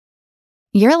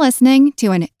You're listening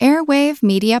to an Airwave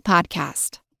Media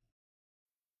Podcast.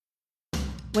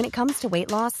 When it comes to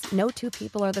weight loss, no two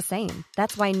people are the same.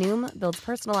 That's why Noom builds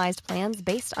personalized plans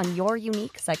based on your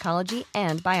unique psychology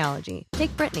and biology.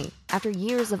 Take Brittany. After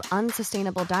years of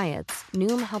unsustainable diets,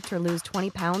 Noom helped her lose 20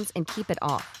 pounds and keep it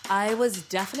off. I was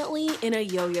definitely in a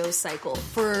yo-yo cycle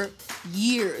for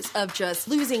years of just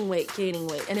losing weight, gaining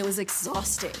weight, and it was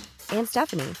exhausting. And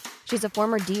Stephanie. She's a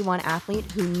former D1 athlete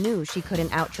who knew she couldn't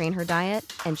outtrain her diet,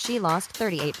 and she lost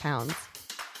 38 pounds.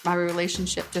 My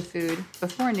relationship to food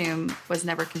before Noom was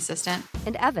never consistent.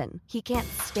 And Evan, he can't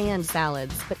stand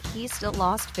salads, but he still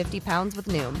lost 50 pounds with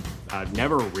Noom. I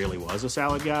never really was a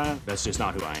salad guy. That's just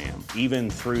not who I am. Even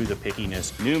through the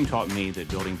pickiness, Noom taught me that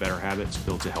building better habits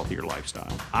builds a healthier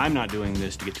lifestyle. I'm not doing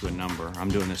this to get to a number. I'm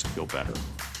doing this to feel better.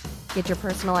 Get your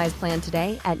personalized plan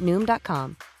today at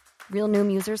Noom.com. Real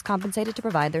Noom users compensated to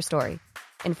provide their story.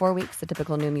 In 4 weeks, the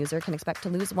typical Noom user can expect to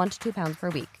lose 1 to 2 pounds per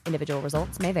week. Individual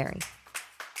results may vary.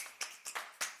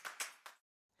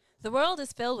 The world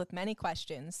is filled with many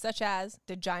questions, such as,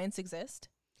 did giants exist?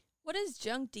 What is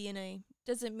junk DNA?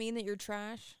 Does it mean that you're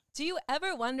trash? Do you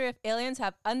ever wonder if aliens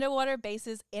have underwater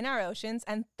bases in our oceans,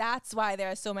 and that's why there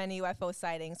are so many UFO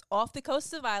sightings off the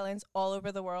coasts of islands all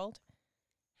over the world?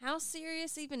 How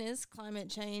serious even is climate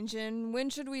change, and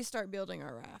when should we start building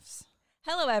our rafts?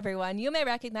 Hello, everyone. You may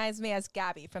recognize me as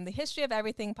Gabby from the History of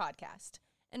Everything podcast.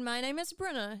 And my name is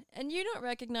Brenna, and you don't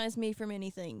recognize me from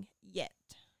anything yet.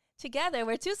 Together,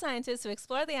 we're two scientists who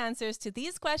explore the answers to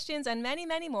these questions and many,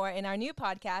 many more in our new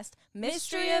podcast,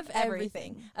 Mystery of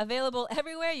Everything, available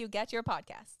everywhere you get your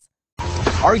podcasts.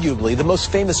 Arguably, the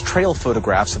most famous trail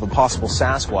photographs of a possible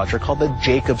Sasquatch are called the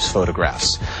Jacobs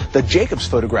photographs. The Jacobs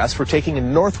photographs were taken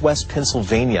in northwest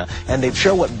Pennsylvania, and they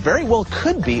show what very well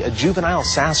could be a juvenile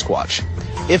Sasquatch.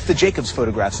 If the Jacobs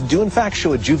photographs do in fact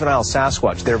show a juvenile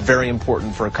Sasquatch, they're very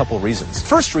important for a couple reasons.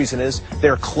 First reason is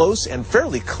they're close and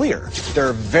fairly clear. There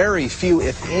are very few,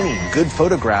 if any, good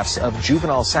photographs of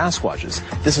juvenile Sasquatches.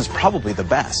 This is probably the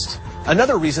best.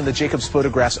 Another reason the Jacobs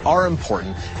photographs are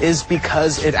important is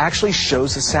because it actually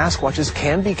shows that Sasquatches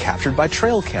can be captured by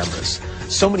trail cameras.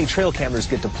 So many trail cameras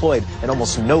get deployed and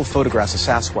almost no photographs of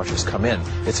Sasquatches come in.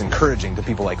 It's encouraging to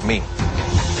people like me.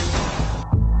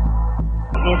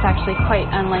 It's actually quite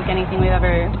unlike anything we've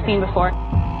ever seen before. A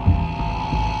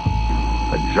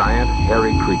giant,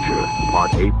 hairy creature,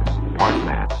 part ape, part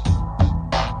man.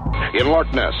 In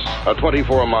Loch Ness, a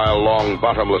 24-mile-long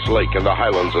bottomless lake in the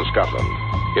Highlands of Scotland.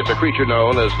 It's a creature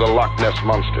known as the Loch Ness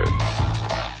Monster.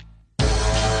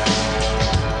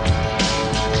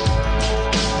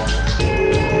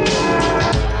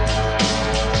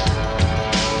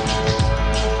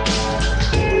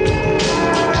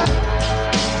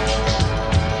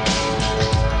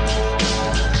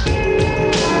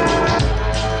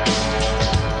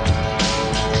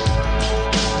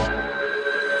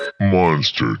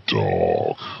 Monster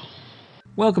Talk.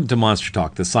 Welcome to Monster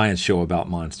Talk, the science show about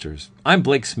monsters. I'm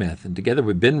Blake Smith, and together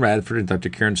with Ben Radford and Dr.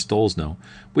 Karen Stolzno,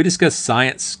 we discuss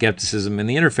science, skepticism, and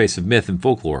the interface of myth and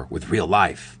folklore with real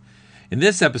life. In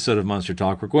this episode of Monster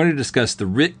Talk, we're going to discuss the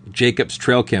Rick Jacobs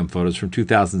trail cam photos from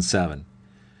 2007.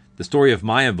 The story of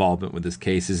my involvement with this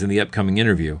case is in the upcoming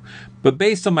interview, but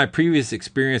based on my previous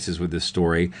experiences with this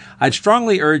story, I'd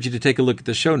strongly urge you to take a look at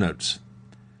the show notes.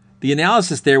 The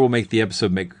analysis there will make the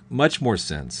episode make much more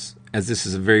sense, as this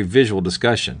is a very visual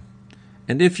discussion.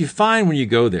 And if you find when you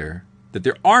go there that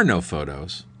there are no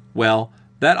photos, well,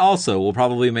 that also will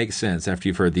probably make sense after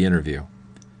you've heard the interview.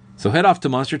 So head off to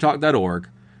monstertalk.org,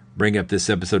 bring up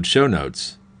this episode's show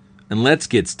notes, and let's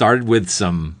get started with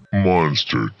some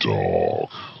Monster Talk.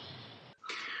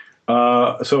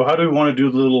 So how do we want to do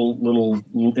the little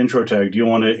intro tag? Do you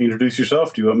want to introduce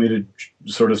yourself? Do you want me to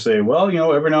sort of say, well,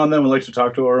 every now and then we like to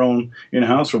talk to our own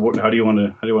in-house, or how do you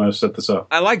want to set this up?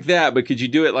 I like that, but could you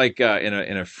do it like in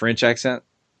a French accent?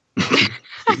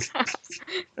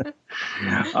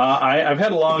 I've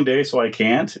had a long day, so I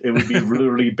can't. It would be a really,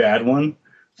 really bad one.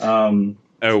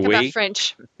 Oui?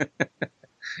 French.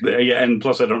 Yeah, and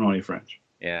plus I don't know any French.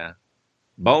 Yeah.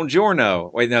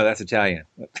 Buongiorno. Wait, no, that's Italian.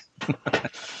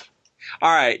 All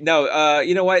right. No,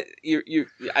 you know what?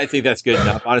 I think that's good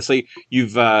enough. Honestly,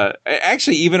 you've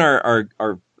actually even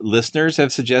our listeners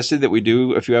have suggested that we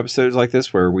do a few episodes like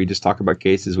this where we just talk about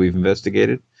cases we've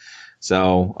investigated.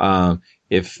 So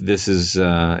if this is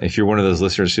if you're one of those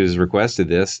listeners who's requested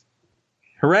this,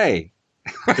 hooray!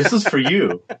 This is for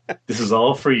you. This is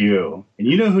all for you, and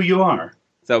you know who you are.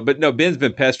 So, but no, Ben's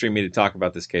been pestering me to talk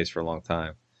about this case for a long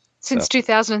time. Since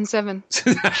 2007.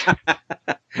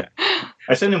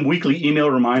 I send him weekly email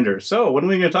reminders. So, when are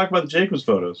we going to talk about the Jacobs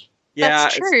photos? Yeah,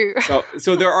 That's true.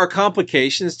 So there are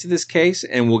complications to this case,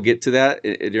 and we'll get to that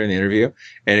during the interview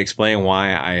and explain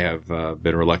why I have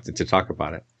been reluctant to talk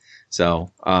about it.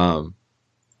 So,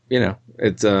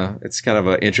 it's kind of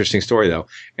an interesting story though,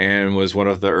 and was one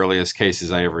of the earliest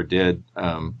cases I ever did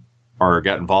or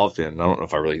got involved in. I don't know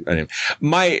if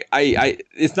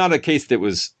it's not a case that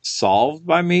was solved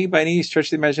by me by any stretch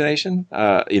of the imagination.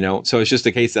 So it's just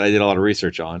a case that I did a lot of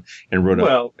research on and wrote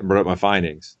up my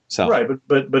findings. So right,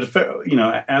 but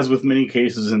as with many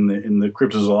cases in the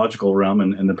cryptozoological realm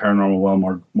and the paranormal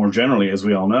realm more generally, as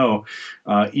we all know,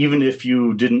 even if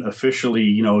you didn't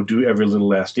officially do every little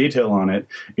last detail on it,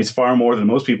 it's far more than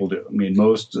most people do. I mean,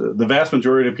 the vast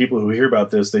majority of people who hear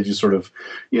about this, they just sort of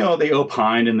they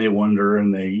opine and they wonder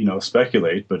and they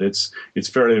speculate, but it's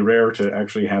fairly rare to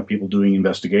actually have people doing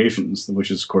investigations,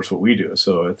 which is of course what we do.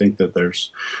 So I think that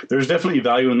there's definitely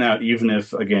value in that, even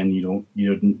if again you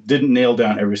didn't nail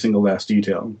down every single last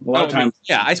detail. A lot of times,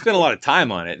 I spent a lot of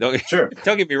time on it. Don't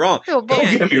get me wrong. Well,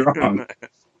 don't get me wrong.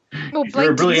 Well,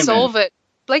 Blake didn't solve it.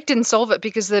 Blake didn't solve it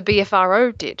because the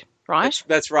BFRO did, right?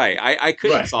 That's right. I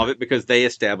couldn't solve it because they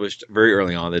established very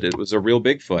early on that it was a real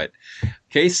Bigfoot.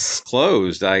 Case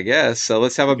closed, I guess. So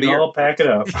let's have a beer. I'll pack it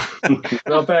up.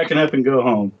 I'll pack it up and go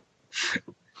home.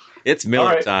 It's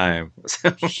Miller time.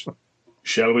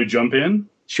 Shall we jump in?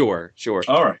 Sure.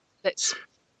 All right. So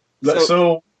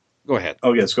go ahead.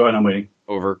 Oh, yes. Go ahead. I'm waiting.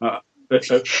 Over. You're going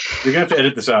to have to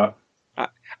edit this out.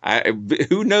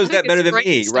 Who knows that better than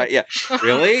me? Right. Yeah.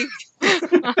 Really?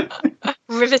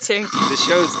 Riveting. The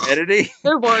show's editing?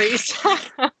 No worries.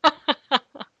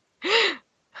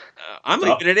 I'm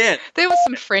leaving it in. There was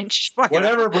some French.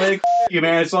 Whatever, Blake. You,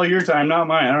 man. It's all your time, not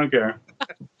mine. I don't care.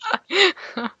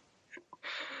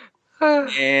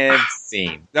 And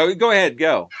scene. No, go ahead.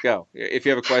 Go. If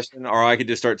you have a question, or I could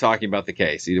just start talking about the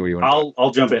case. Either way you want.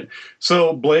 I'll jump in.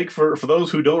 So, Blake, for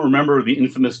those who don't remember the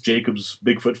infamous Jacobs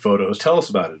Bigfoot photos, tell us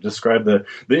about it. Describe the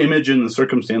image and the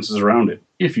circumstances around it,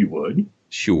 if you would.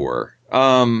 Sure.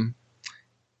 I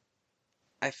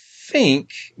think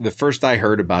the first I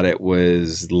heard about it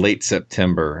was late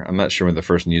September. I'm not sure when the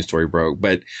first news story broke,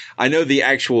 but I know the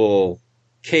actual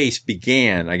case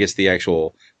began. I guess the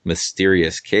actual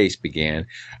mysterious case began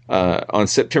on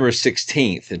September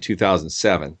 16th in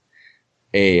 2007.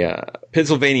 A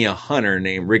Pennsylvania hunter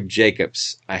named Rick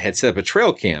Jacobs had set up a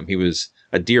trail cam. He was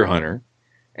a deer hunter,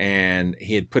 and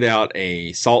he had put out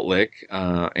a salt lick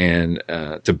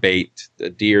to bait a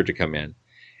deer to come in,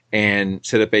 and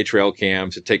set up a trail cam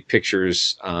to take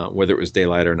pictures, whether it was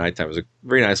daylight or nighttime. It was a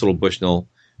very nice little Bushnell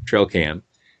trail cam.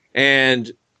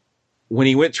 And when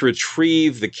he went to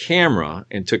retrieve the camera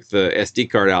and took the SD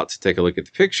card out to take a look at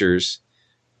the pictures,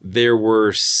 there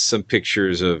were some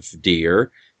pictures of deer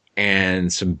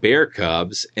and some bear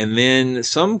cubs, and then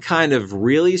some kind of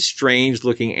really strange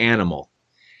looking animal.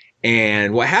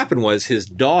 And what happened was his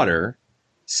daughter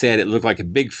said it looked like a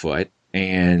Bigfoot,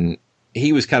 and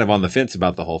he was kind of on the fence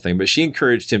about the whole thing, but she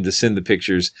encouraged him to send the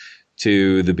pictures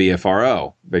to the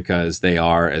BFRO because they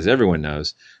are, as everyone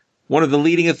knows, one of the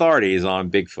leading authorities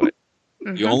on Bigfoot.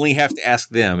 Mm-hmm. You only have to ask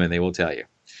them and they will tell you.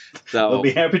 So I'll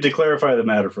be happy to clarify the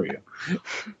matter for you.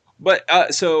 But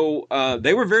so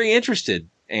they were very interested,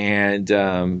 and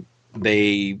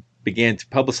they began to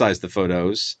publicize the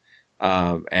photos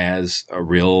as a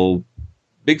real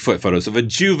Bigfoot photos of a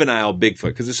juvenile Bigfoot,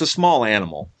 because it's a small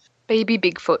animal. Baby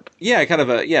Bigfoot. Yeah, kind of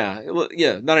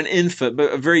not an infant,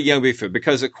 but a very young Bigfoot,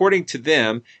 because according to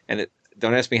them,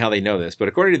 don't ask me how they know this, but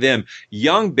according to them,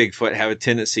 young Bigfoot have a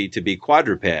tendency to be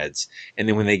quadrupeds, and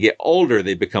then when they get older,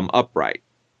 they become upright.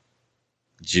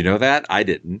 Did you know that? I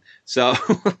didn't. So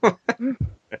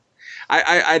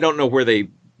I don't know what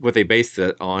they based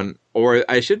that on, or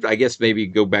I guess maybe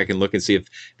go back and look and see if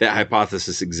that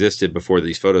hypothesis existed before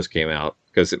these photos came out,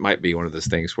 because it might be one of those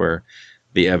things where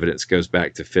the evidence goes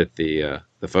back to fit the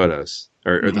photos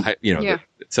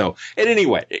so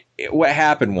anyway, what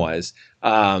happened was,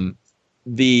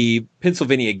 the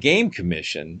Pennsylvania Game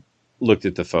Commission looked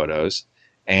at the photos,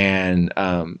 and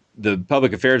the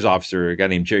public affairs officer, a guy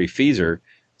named Jerry Fieser,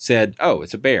 said, "Oh,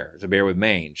 it's a bear. It's a bear with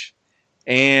mange."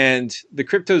 And the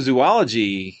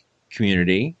cryptozoology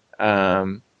community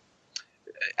actually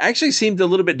seemed a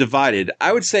little bit divided.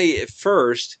 I would say at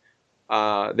first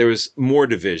there was more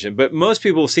division, but most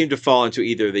people seem to fall into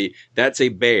either that's a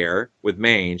bear with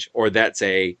mange or that's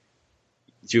a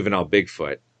juvenile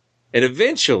Bigfoot. And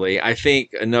eventually, I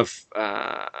think enough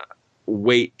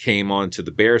weight came onto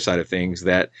the bear side of things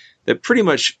that pretty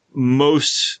much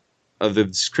most of the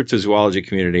cryptozoology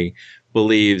community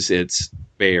believes it's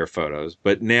bear photos.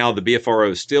 But now the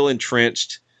BFRO is still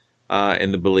entrenched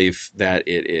in the belief that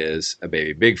it is a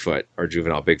baby Bigfoot or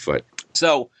juvenile Bigfoot.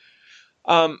 So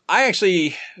I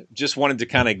actually just wanted to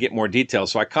kind of get more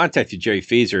details. So I contacted Jerry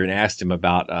Fieser and asked him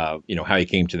about, how he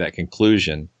came to that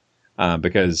conclusion.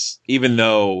 Because even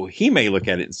though he may look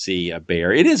at it and see a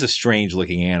bear, it is a strange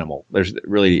looking animal. There's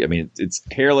really, it's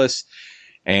hairless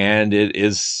and it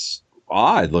is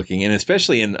odd looking. And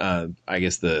especially in, I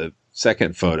guess the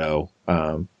second photo,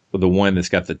 the one that's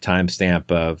got the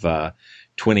timestamp of,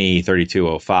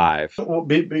 203205. Well,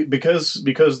 because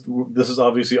this is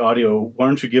obviously audio, why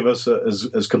don't you give us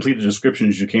as complete a description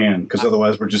as you can? Because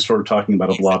otherwise we're just sort of talking about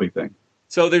a blobby thing.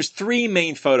 So there's three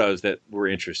main photos that we're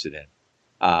interested in.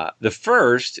 The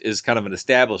first is kind of an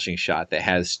establishing shot that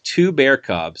has two bear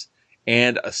cubs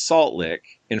and a salt lick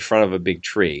in front of a big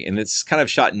tree. And it's kind of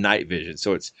shot in night vision.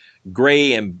 So it's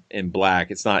gray and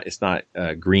black. It's not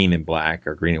green and black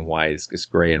or green and white. It's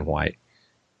gray and white.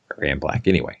 Gray and black.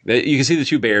 Anyway, you can see the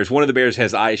two bears. One of the bears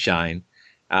has eye shine,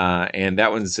 and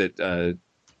that one's at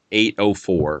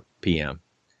 8:04 p.m.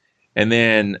 And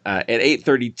then at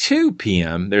 8:32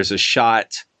 p.m., there's a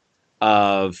shot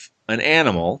of an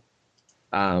animal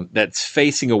that's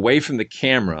facing away from the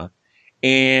camera.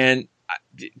 And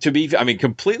to be,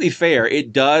 completely fair,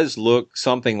 it does look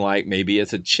something like maybe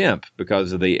it's a chimp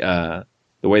because of the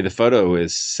way the photo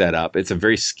is set up. It's a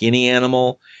very skinny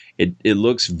animal. It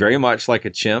looks very much like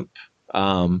a chimp.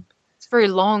 It's very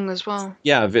long as well.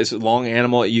 Yeah, it's a long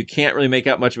animal. You can't really make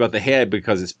out much about the head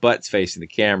because its butt's facing the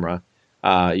camera.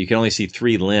 You can only see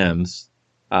three limbs.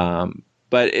 But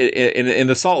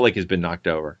the salt lick has been knocked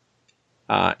over.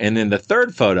 And then the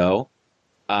third photo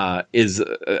is,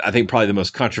 I think, probably the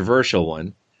most controversial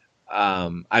one.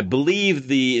 I believe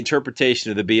the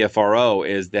interpretation of the BFRO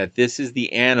is that this is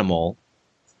the animal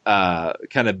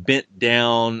kind of bent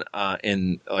down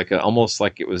in almost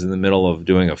like it was in the middle of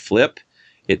doing a flip.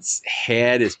 Its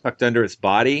head is tucked under its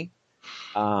body,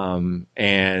 and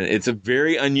it's a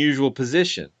very unusual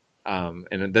position.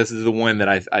 And this is the one that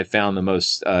I found the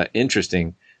most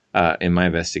interesting in my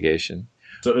investigation.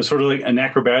 So it's sort of like an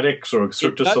acrobatic sort of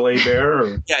Cirque du Soleil bear?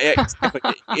 Or? Yeah.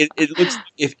 It looks,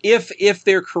 if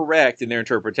they're correct in their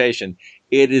interpretation,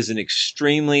 it is an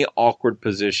extremely awkward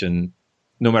position.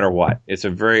 No matter what, it's a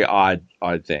very odd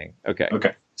thing.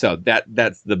 Okay. So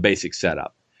that's the basic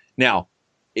setup. Now,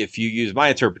 if you use my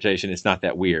interpretation, it's not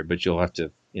that weird, but you'll have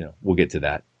to, we'll get to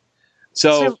that.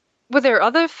 So were there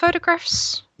other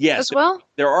photographs? Yes, as well.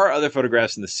 There are other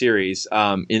photographs in the series,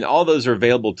 and all those are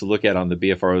available to look at on the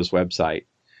BFRO's website.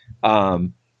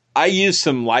 I used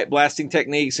some light blasting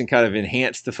techniques and kind of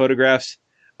enhanced the photographs.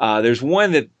 There's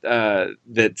one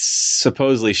that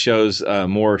supposedly shows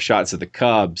more shots of the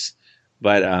cubs.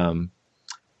 But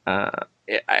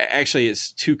actually,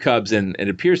 it's two cubs, and it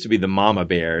appears to be the mama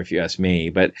bear, if you ask me.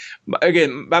 But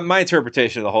again, my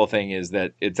interpretation of the whole thing is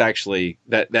that it's actually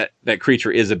that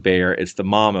creature is a bear. It's the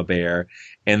mama bear.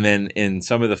 And then in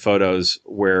some of the photos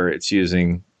where it's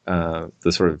using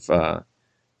the sort of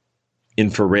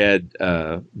infrared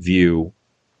view,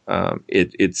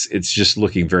 it's just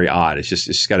looking very odd.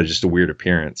 It's got a weird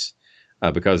appearance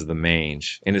because of the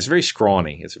mange, and it's very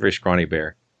scrawny. It's a very scrawny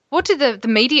bear. What did the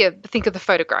media think of the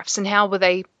photographs, and how were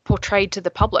they portrayed to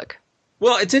the public?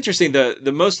 Well, it's interesting.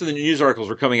 The most of the news articles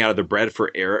were coming out of the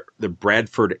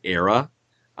Bradford Era,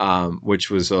 which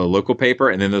was a local paper,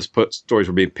 and then those stories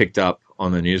were being picked up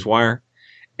on the Newswire,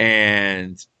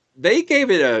 and they gave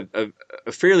it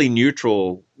a fairly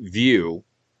neutral view.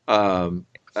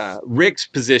 Rick's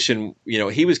position,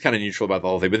 he was kind of neutral about the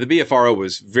whole thing, but the BFRO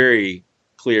was very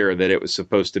clear that it was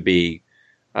supposed to be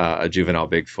a juvenile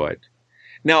Bigfoot.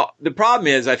 Now, the problem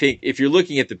is, I think, if you're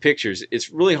looking at the pictures, it's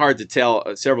really hard to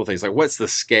tell several things. Like, what's the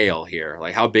scale here?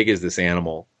 Like, how big is this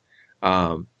animal?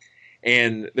 And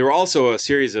there were also a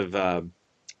series of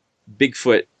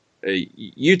Bigfoot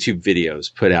YouTube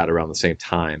videos put out around the same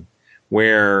time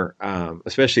where,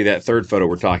 especially that third photo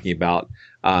we're talking about,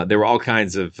 there were all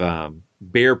kinds of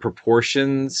bear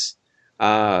proportions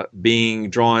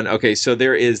being drawn. Okay, so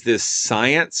there is this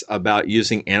science about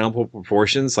using animal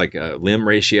proportions like limb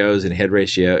ratios and head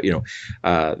ratio,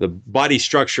 the body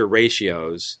structure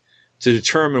ratios to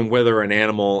determine whether an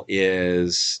animal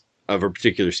is of a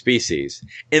particular species.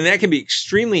 And that can be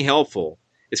extremely helpful.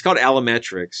 It's called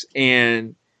allometrics.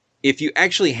 And if you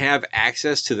actually have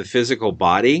access to the physical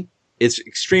body, it's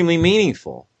extremely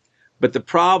meaningful. But the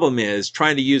problem is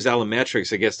trying to use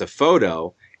allometrics against a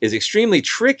photo is extremely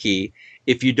tricky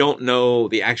if you don't know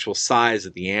the actual size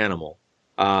of the animal.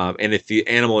 And if the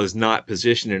animal is not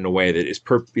positioned in a way that is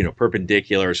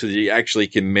perpendicular so that you actually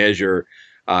can measure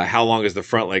how long is the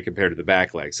front leg compared to the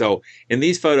back leg. So in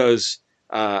these photos,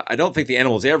 I don't think the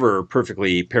animal is ever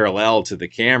perfectly parallel to the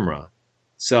camera.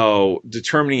 So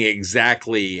determining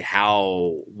exactly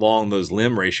how long those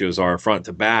limb ratios are front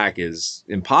to back is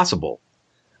impossible.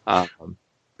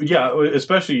 Yeah,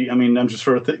 especially, I mean, I'm just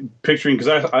sort of picturing,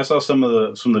 because I saw some of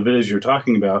the videos you're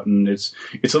talking about, and it's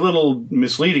a little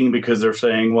misleading because they're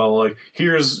saying, well, like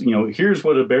here's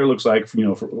what a bear looks like,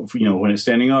 when it's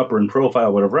standing up or in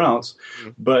profile, whatever else,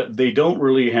 but they don't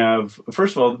really have.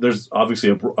 First of all, there's obviously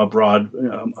a broad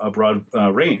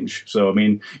range. So I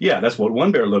mean, yeah, that's what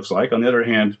one bear looks like. On the other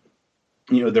hand,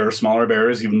 there are smaller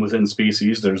bears even within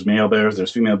species. There's male bears,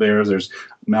 there's female bears, there's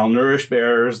malnourished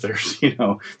bears, there's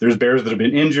bears that have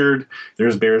been injured,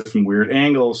 there's bears from weird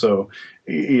angles. So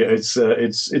it's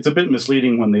a bit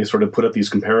misleading when they sort of put up these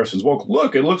comparisons. Well,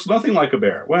 look, it looks nothing like a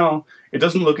bear. Well, it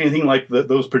doesn't look anything like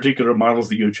those particular models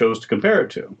that you chose to compare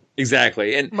it to.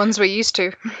 Exactly. And ones we're used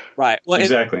to. Right. Well,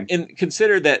 exactly. And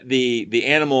consider that the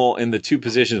animal in the two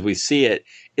positions we see it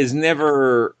is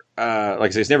never, like I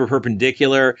say, it's never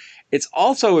perpendicular. It's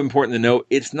also important to note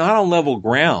it's not on level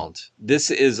ground. This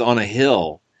is on a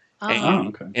hill.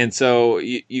 Okay. And so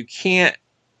you can't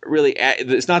really,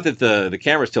 it's not that the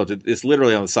camera's tilted, it's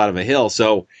literally on the side of a hill.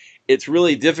 So it's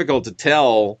really difficult to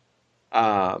tell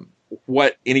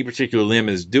what any particular limb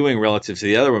is doing relative to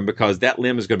the other one, because that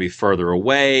limb is going to be further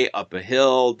away, up a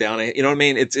hill, down a, you know what I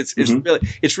mean?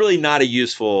 It's really not a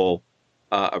useful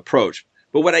approach.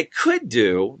 But what I could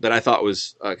do that I thought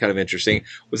was kind of interesting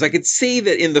was I could see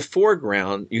that in the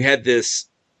foreground, you had this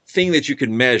thing that you could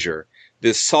measure,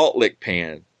 this salt lick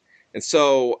pan. And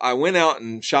so I went out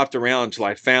and shopped around until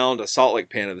I found a salt lick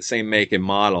pan of the same make and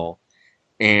model.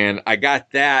 And I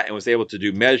got that and was able to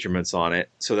do measurements on it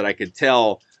so that I could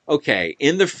tell, okay,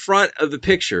 in the front of the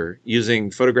picture,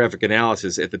 using photographic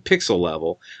analysis at the pixel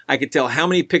level, I could tell how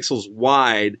many pixels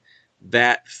wide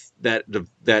that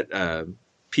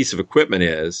piece of equipment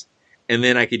is, and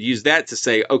then I could use that to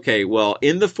say, okay, well,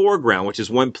 in the foreground, which is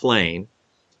one plane,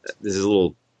 this is a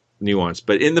little nuanced,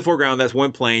 but in the foreground, that's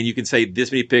one plane, you can say this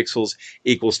many pixels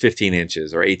equals 15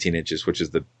 inches or 18 inches, which is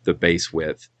the base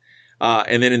width.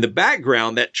 And then in the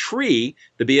background, that tree,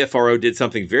 the BFRO did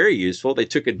something very useful. They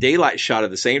took a daylight shot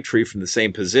of the same tree from the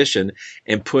same position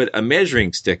and put a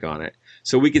measuring stick on it.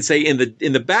 So we could say in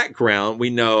the background, we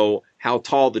know how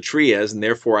tall the tree is, and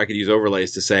therefore I could use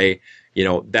overlays to say,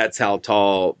 that's how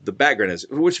tall the background is,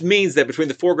 which means that between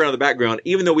the foreground and the background,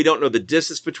 even though we don't know the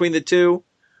distance between the two,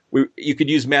 you could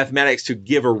use mathematics to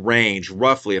give a range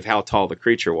roughly of how tall the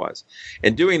creature was.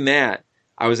 And doing that,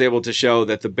 I was able to show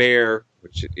that the bear,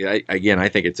 which again, I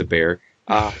think it's a bear,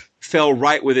 fell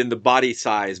right within the body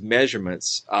size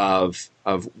measurements of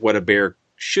what a bear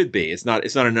should be. It's not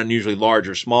an unusually large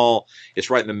or small. It's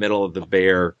right in the middle of the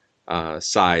bear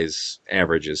size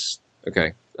averages.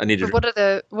 Okay. But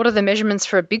what are the measurements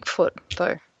for a Bigfoot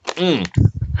though?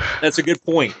 That's a good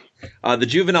point. The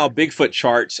juvenile Bigfoot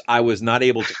charts I was not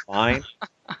able to find.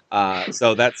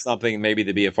 So that's something maybe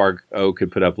the BFRO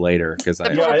could put up later, because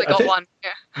I got one.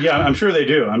 Yeah, I'm sure they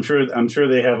do. I'm sure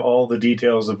they have all the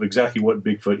details of exactly what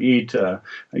Bigfoot eat.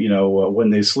 When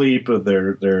they sleep,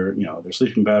 their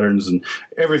sleeping patterns and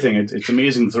everything. It's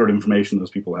amazing the sort of information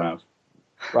those people have.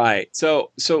 Right.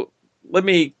 So let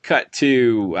me cut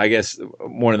to, I guess,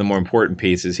 one of the more important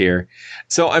pieces here.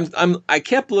 So I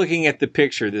kept looking at the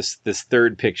picture, this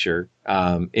third picture,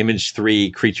 image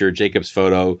 3 creature Jacob's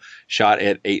photo shot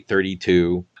at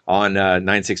 8:32 on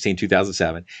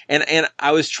 9/16/2007, and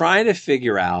I was trying to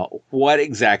figure out what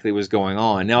exactly was going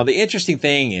on. Now the interesting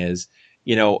thing is,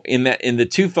 in the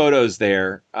two photos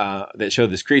there that show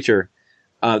this creature,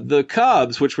 the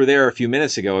cubs, which were there a few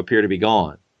minutes ago, appear to be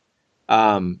gone.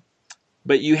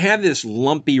 But you have this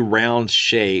lumpy round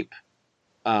shape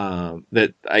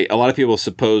that a lot of people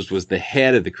supposed was the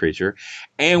head of the creature,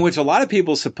 and which a lot of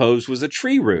people supposed was a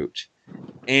tree root.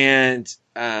 And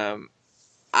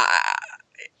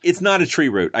it's not a tree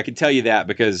root. I can tell you that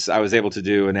because I was able to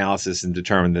do analysis and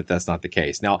determine that that's not the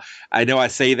case. Now, I know I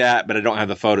say that, but I don't have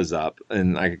the photos up,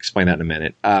 and I can explain that in a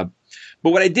minute. But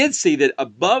what I did see that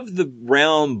above the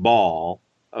round ball,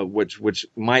 which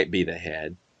might be the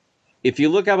head, if you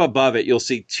look up above it, you'll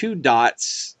see two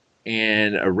dots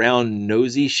and a round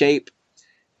nosy shape.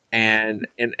 And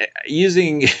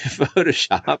using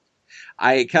Photoshop,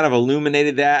 I kind of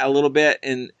illuminated that a little bit.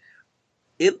 And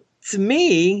to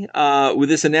me, with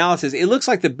this analysis, it looks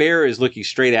like the bear is looking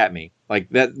straight at me. Like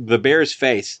that, the bear's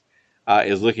face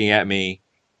is looking at me.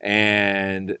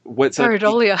 And what's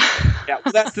Pareidolia. Yeah,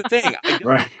 well, that's the thing.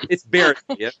 Right. It's bear.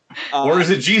 Or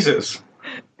is it Jesus?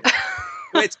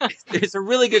 It's a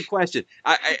really good question.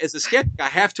 As a skeptic, I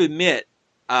have to admit,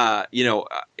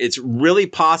 it's really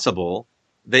possible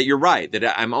that you're right,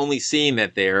 that I'm only seeing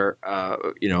that there,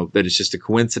 that it's just a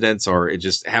coincidence or it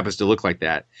just happens to look like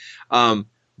that.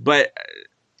 But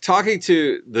talking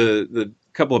to the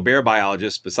couple of bear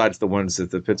biologists, besides the ones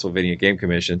at the Pennsylvania Game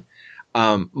Commission,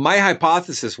 my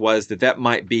hypothesis was that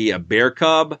might be a bear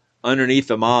cub underneath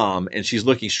the mom, and she's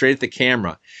looking straight at the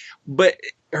camera. But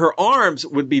her arms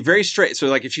would be very straight. So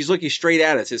like if she's looking straight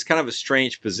at us, it's kind of a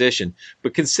strange position.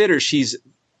 But consider she's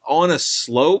on a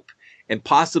slope and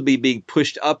possibly being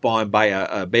pushed up on by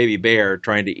a baby bear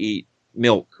trying to eat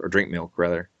milk or drink milk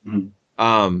rather.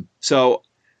 Mm-hmm. So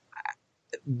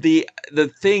the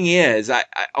thing is, I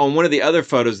on one of the other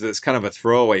photos that's kind of a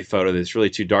throwaway photo that's really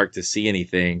too dark to see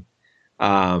anything,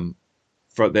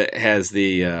 that has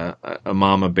a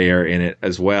mama bear in it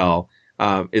as well.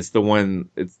 It's the one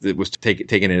that was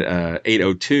taken at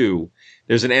 8:02.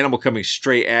 There's an animal coming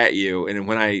straight at you, and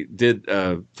when I did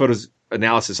photos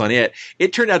analysis on it,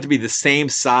 it turned out to be the same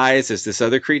size as this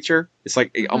other creature. It's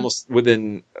like almost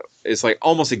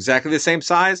exactly the same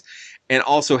size, and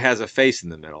also has a face in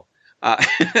the middle.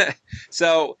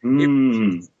 So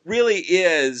it really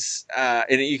is,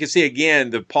 and you can see again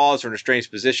the paws are in a strange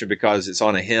position because it's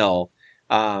on a hill.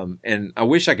 And I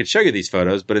wish I could show you these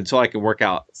photos, but until I can work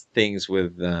out things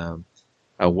with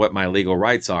what my legal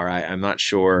rights are, I'm not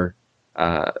sure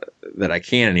that I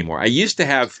can anymore. I used to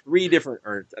have 2 or 3 different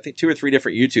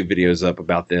YouTube videos up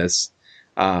about this,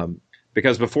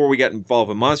 because before we got involved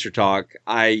with Monster Talk,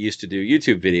 I used to do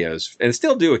YouTube videos and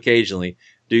still do occasionally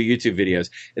do YouTube videos.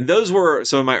 And those were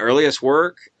some of my earliest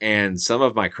work and some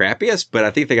of my crappiest, but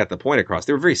I think they got the point across.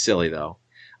 They were very silly though.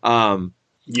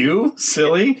 You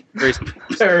silly?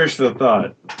 Perish the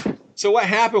thought. So what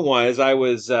happened was I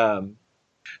was doing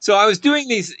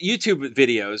these YouTube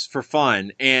videos for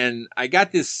fun, and I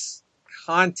got this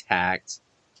contact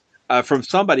from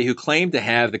somebody who claimed to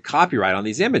have the copyright on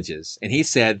these images, and he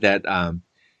said that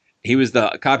he was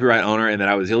the copyright owner and that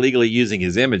I was illegally using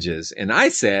his images. And I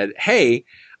said, "Hey,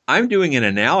 I'm doing an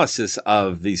analysis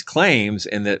of these claims,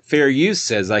 and that fair use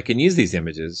says I can use these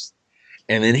images."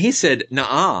 And then he said,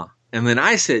 "Nuh-uh." And then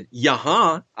I said,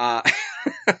 "Yeah." And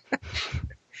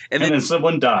then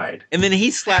someone died. And then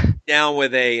he slapped me down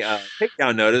with a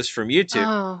takedown notice from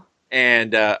YouTube,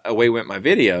 and away went my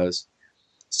videos.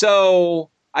 So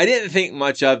I didn't think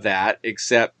much of that,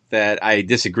 except that I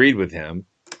disagreed with him,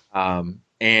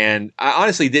 and I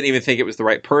honestly didn't even think it was the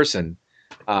right person.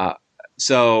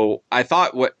 So I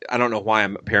thought, I don't know why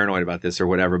I'm paranoid about this or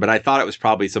whatever, but I thought it was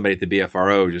probably somebody at the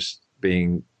BFRO just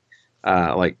being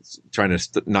like trying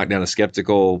to knock down a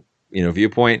skeptical,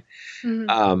 viewpoint.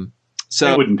 Mm-hmm. So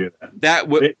they wouldn't do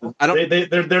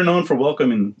that. They're known for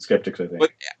welcoming skeptics, I think.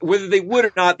 But whether they would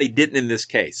or not, they didn't in this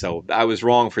case. So I was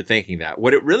wrong for thinking that.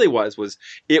 What it really was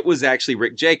it was actually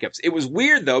Rick Jacobs. It was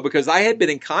weird though, because I had been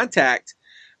in contact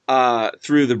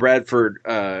through the Bradford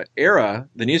Era,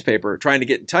 the newspaper, trying to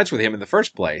get in touch with him in the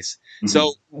first place. Mm-hmm.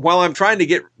 So while I'm trying to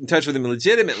get in touch with him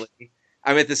legitimately,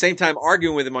 I'm at the same time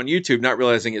arguing with him on YouTube, not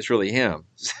realizing it's really him.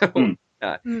 So,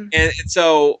 and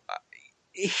so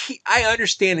I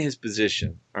understand his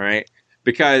position, all right,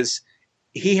 because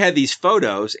he had these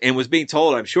photos and was being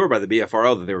told, I'm sure, by the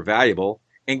BFRO that they were valuable.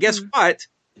 And guess what?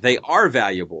 They are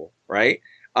valuable, right?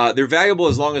 They're valuable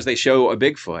as long as they show a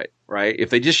Bigfoot, right? If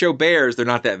they just show bears, they're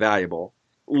not that valuable.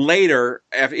 Later,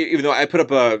 even though I put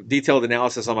up a detailed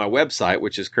analysis on my website,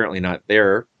 which is currently not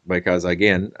there because,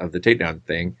 again, of the takedown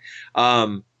thing.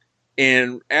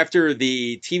 And after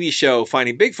the TV show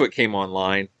Finding Bigfoot came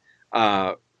online,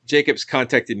 Jacobs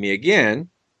contacted me again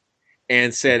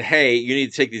and said, "Hey, you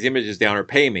need to take these images down or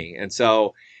pay me." And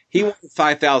so he wanted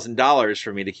 $5,000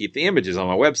 for me to keep the images on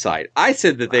my website. I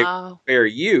said that they were fair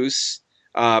use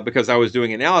because I was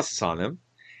doing analysis on them.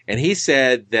 And he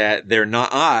said that they're and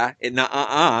I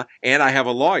have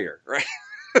a lawyer, right?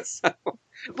 So.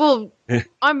 Well,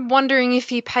 I'm wondering if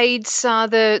he paid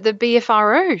the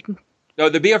BFRO. No,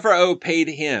 the BFRO paid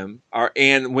him,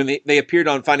 and when they appeared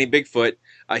on Finding Bigfoot,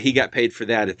 he got paid for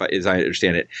that, as I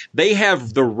understand it. They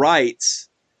have the rights.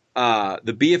 The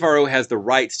BFRO has the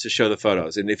rights to show the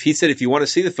photos. And if he said, if you want to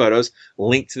see the photos,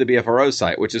 link to the BFRO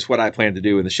site, which is what I plan to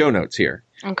do in the show notes here.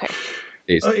 Okay.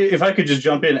 If I could just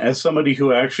jump in, as somebody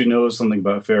who actually knows something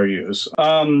about fair use,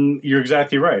 you're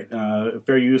exactly right.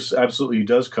 Fair use absolutely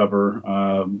does cover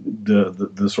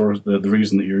the source, the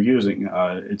reason that you're using.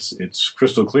 It's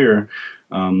crystal clear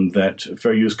that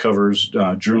fair use covers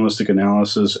journalistic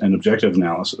analysis and objective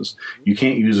analysis. You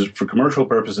can't use it for commercial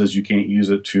purposes. You can't use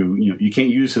it to, you can't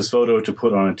use his photo to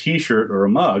put on a T-shirt or a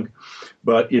mug.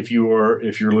 But if you're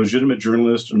a legitimate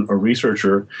journalist or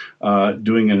researcher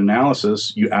doing an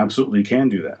analysis, you absolutely can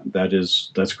do that.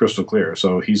 That's crystal clear.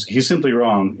 So he's simply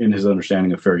wrong in his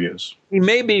understanding of fair use. He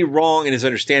may be wrong in his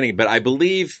understanding, but I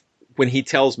believe when he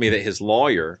tells me that his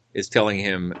lawyer is telling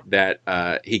him that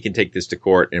he can take this to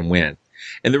court and win.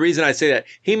 And the reason I say that,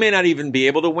 he may not even be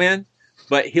able to win,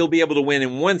 but he'll be able to win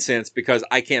in one sense because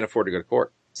I can't afford to go to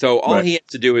court. So all he has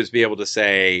to do is be able to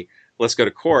say, let's go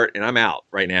to court, and I'm out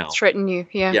right now. Threaten you,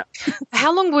 yeah.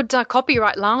 How long would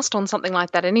copyright last on something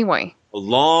like that anyway? A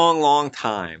long, long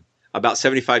time. About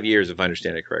 75 years, if I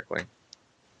understand it correctly.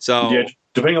 So, yeah,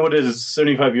 depending on what it is,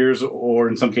 75 years, or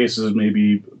in some cases,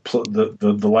 maybe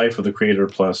the life of the creator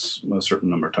plus a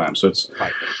certain number of times. So it's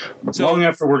long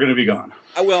after we're going to be gone.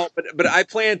 Well, but I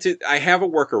plan to. I have a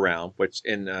workaround, which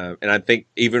and I think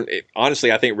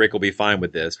honestly, I think Rick will be fine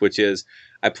with this, which is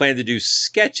I plan to do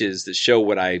sketches that show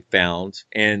what I found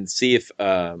and see if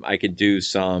I can do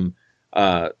some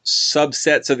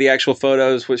subsets of the actual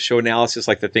photos which show analysis,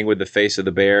 like the thing with the face of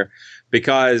the bear,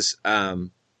 because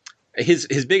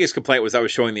his biggest complaint was I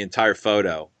was showing the entire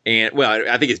photo, and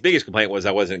I think his biggest complaint was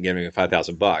I wasn't giving him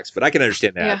 $5,000, but I can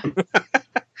understand that.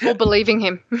 Yeah. Or believing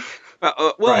him.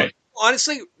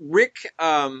 Honestly, Rick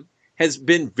has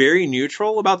been very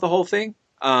neutral about the whole thing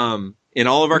in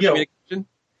all of our communication.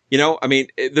 You know, I mean,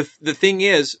 the thing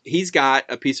is, he's got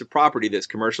a piece of property that's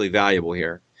commercially valuable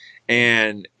here.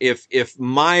 And if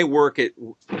my work at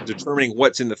determining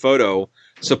what's in the photo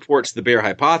supports the bear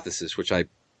hypothesis, which I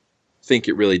think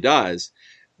it really does,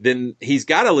 then he's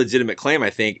got a legitimate claim, I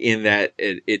think, in that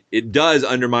it does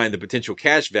undermine the potential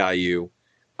cash value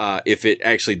if it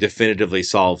actually definitively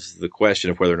solves the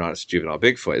question of whether or not it's a juvenile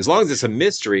Bigfoot. As long as it's a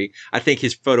mystery, I think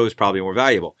his photo is probably more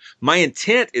valuable. My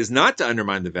intent is not to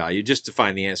undermine the value, just to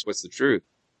find the answer. What's the truth?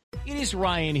 It is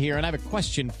Ryan here, and I have a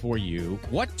question for you.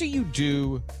 What do you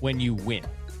do when you win?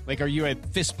 Like, are you a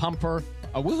fist pumper,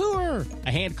 a woohooer,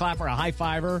 a hand clapper, a high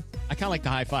fiver? I kind of like the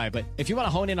high five, but if you want to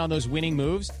hone in on those winning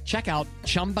moves, check out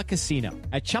Chumba Casino.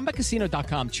 At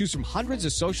ChumbaCasino.com, choose from hundreds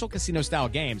of social casino-style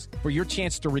games for your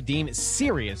chance to redeem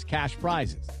serious cash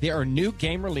prizes. There are new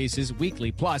game releases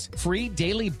weekly, plus free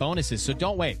daily bonuses, so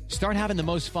don't wait. Start having the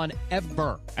most fun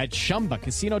ever at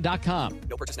ChumbaCasino.com.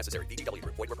 No purchase necessary. VGW.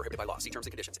 Void where prohibited by law. See terms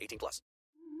and conditions. 18+.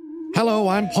 Hello,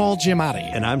 I'm Paul Giamatti.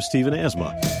 And I'm Stephen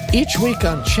Asma. Each week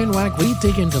on Chinwag, we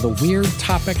dig into the weird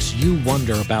topics you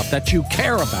wonder about, that you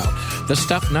care about. The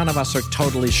stuff none of us are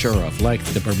totally sure of, like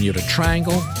the Bermuda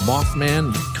Triangle,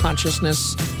 Mothman,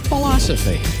 consciousness,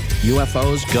 philosophy,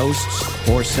 UFOs, ghosts,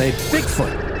 or, say,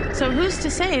 Bigfoot. So who's to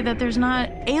say that there's not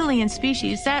alien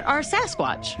species that are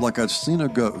Sasquatch? Like I'd seen a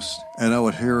ghost, and I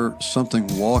would hear something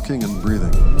walking and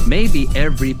breathing. Maybe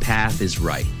every path is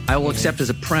right. I will accept as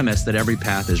a premise that every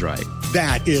path is right.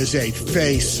 That is a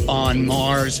face on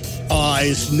Mars,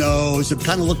 eyes, nose. It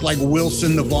kind of looked like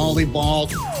Wilson the volleyball.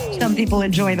 Some people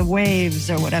enjoy the waves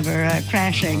or whatever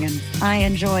crashing, and I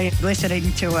enjoy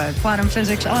listening to a quantum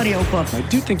physics audiobook. I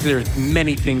do think there are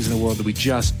many things in the world that we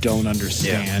just don't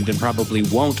understand and probably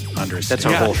won't understand. That's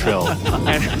our whole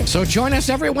show. So join us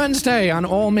every Wednesday on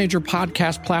all major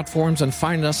podcast platforms and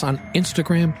find us on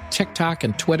Instagram, TikTok,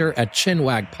 and Twitter at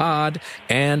ChinwagPod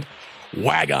and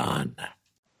Wagon.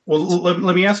 Well,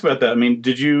 let me ask about that. I mean,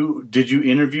 did you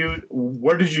interview?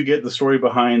 Where did you get the story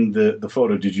behind the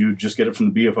photo? Did you just get it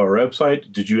from the BFR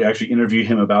website? Did you actually interview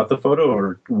him about the photo,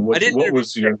 or what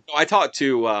was your? I talked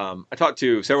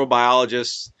to several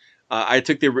biologists. I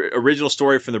took the original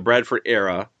story from the Bradford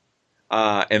era,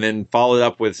 and then followed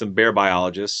up with some bear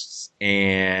biologists,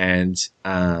 and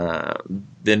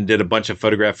then did a bunch of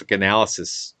photographic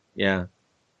analysis. Yeah.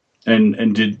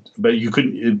 But you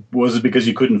couldn't, was it because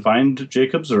you couldn't find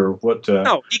Jacobs or what?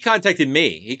 No, he contacted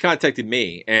me.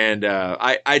 And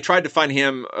I tried to find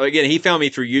him. Again, he found me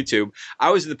through YouTube. I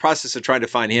was in the process of trying to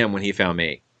find him when he found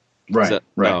me. Right.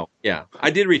 So, yeah, I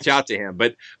did reach out to him,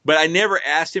 but I never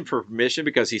asked him for permission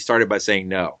because he started by saying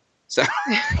no. So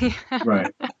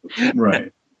Right.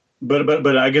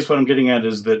 But I guess what I'm getting at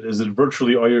is that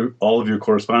virtually all of your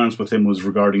correspondence with him was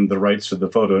regarding the rights to the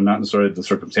photo, not necessarily the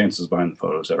circumstances behind the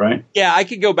photo. Is that right? Yeah, I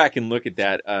could go back and look at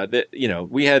that.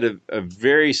 We had a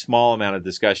very small amount of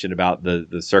discussion about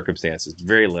the circumstances,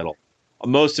 very little.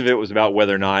 Most of it was about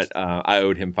whether or not I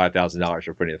owed him $5,000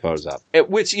 for putting the photos up.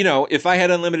 Which, if I had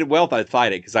unlimited wealth, I'd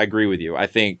fight it because I agree with you. I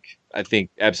think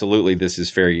absolutely this is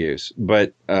fair use,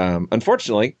 but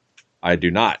unfortunately, I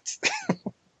do not.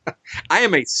 I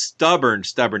am a stubborn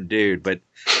dude, but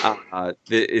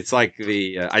it's like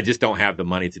I just don't have the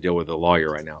money to deal with a lawyer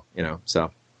right now,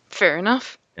 so. Fair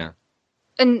enough. Yeah.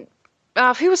 And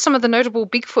who were some of the notable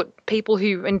Bigfoot people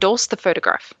who endorsed the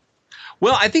photograph?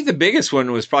 Well, I think the biggest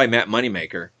one was probably Matt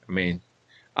Moneymaker. I mean,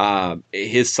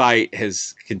 his site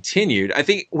has continued. I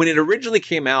think when it originally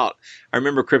came out, I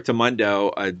remember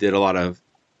Cryptomundo did a lot of,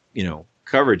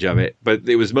 coverage of it, but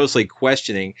it was mostly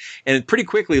questioning. And pretty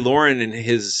quickly, Lauren and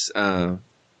his, I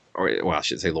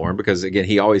should say Lauren, because again,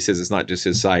 he always says it's not just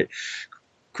his site.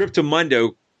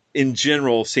 Cryptomundo, in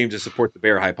general, seemed to support the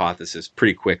bear hypothesis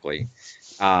pretty quickly.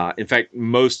 In fact,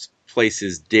 most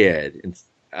places did.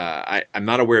 I'm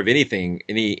not aware of any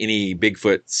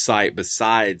Bigfoot site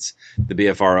besides the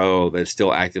BFRO that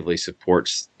still actively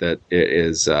supports that it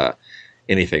is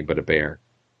anything but a bear.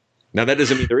 Now, that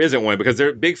doesn't mean there isn't one, because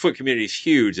their Bigfoot community is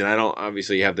huge, and I don't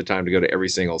obviously have the time to go to every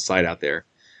single site out there.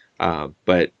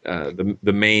 But the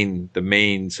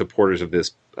main supporters of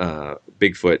this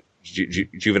Bigfoot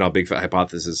juvenile Bigfoot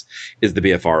hypothesis is the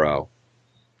BFRO.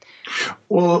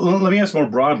 Well, let me ask more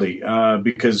broadly,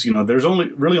 because there's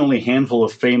only a handful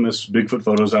of famous Bigfoot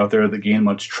photos out there that gain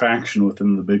much traction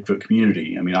within the Bigfoot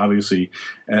community. I mean, obviously,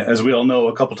 as we all know,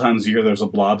 a couple times a year there's a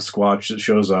blob squatch that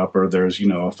shows up, or there's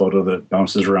a photo that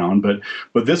bounces around. But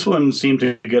this one seemed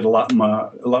to get a lot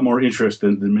more interest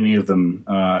than many of them,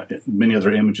 many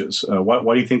other images.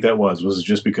 Why do you think that was? Was it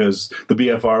just because the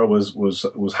BFR was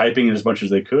hyping it as much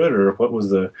as they could, or what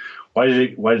was why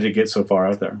did it get so far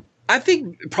out there? I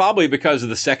think probably because of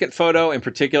the second photo in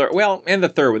particular. Well, and the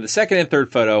third one. The second and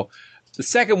third photo. The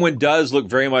second one does look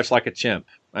very much like a chimp.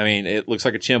 I mean, it looks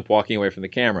like a chimp walking away from the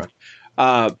camera.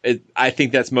 I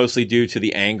think that's mostly due to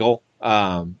the angle,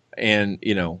 and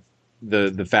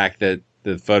the fact that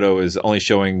the photo is only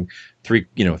showing three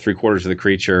quarters of the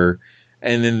creature.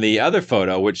 And then the other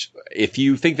photo, which if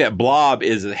you think that blob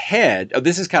is a head,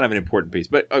 this is kind of an important piece.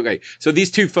 But okay, so these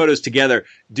two photos together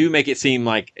do make it seem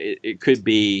like it could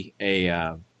be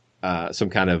some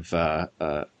kind of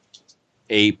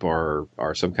ape or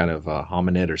some kind of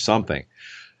hominid or something.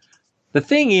 The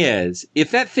thing is, if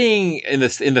that thing in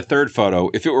the third photo,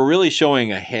 if it were really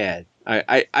showing a head,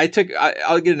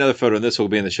 I'll get another photo, and this will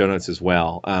be in the show notes as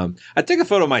well. I took a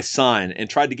photo of my son and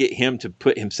tried to get him to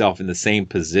put himself in the same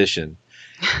position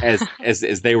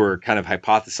as they were kind of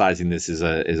hypothesizing this is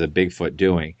a Bigfoot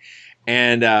doing.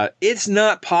 And it's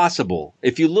not possible.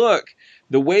 If you look,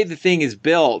 the way the thing is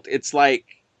built, it's like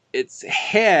its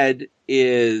head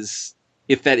is,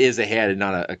 if that is a head and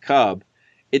not a cub,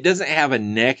 it doesn't have a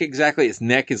neck exactly. Its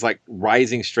neck is like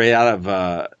rising straight out of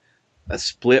a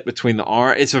split between the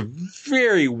arm. It's a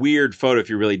very weird photo if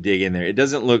you really dig in there. It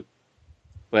doesn't look,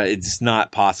 well, it's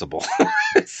not possible.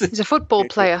 He's a football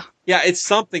player. Yeah, it's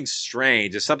something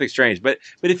strange. But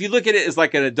if you look at it as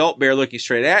like an adult bear looking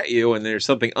straight at you, and there's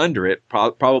something under it,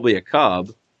 probably a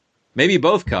cub, maybe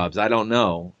both cubs. I don't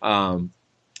know.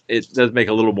 It does make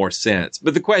a little more sense.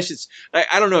 But the question is,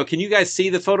 I don't know. Can you guys see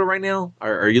the photo right now?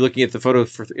 Are you looking at the photo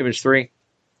for image 3?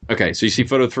 Okay, so you see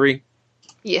photo 3?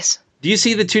 Yes. Do you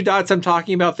see the two dots I'm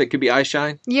talking about that could be eye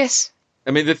shine? Yes.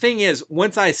 I mean, the thing is,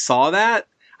 once I saw that,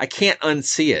 I can't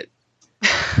unsee it.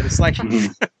 It's like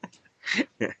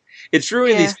it's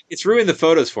ruined the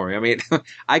photos for me. I mean,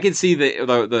 I can see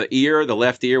the ear, the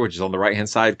left ear, which is on the right hand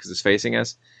side because it's facing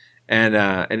us, and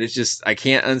it's just I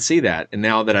can't unsee that. And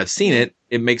now that I've seen it,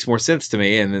 it makes more sense to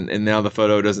me, and now the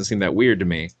photo doesn't seem that weird to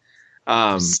me.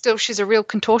 Still, she's a real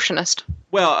contortionist.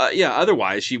 Well, yeah.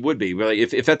 Otherwise, she would be. Well,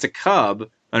 if that's a cub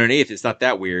underneath, it's not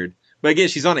that weird. But again,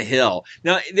 she's on a hill.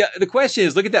 Now, the question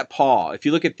is, look at that paw. If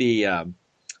you look at the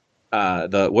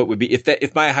what would be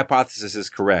if my hypothesis is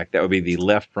correct, that would be the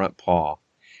left front paw,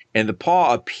 and the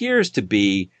paw appears to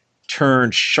be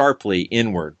turned sharply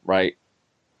inward, right?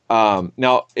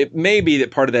 Now, it may be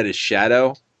that part of that is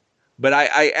shadow, but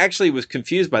I actually was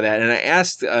confused by that, and I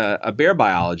asked a bear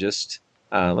biologist.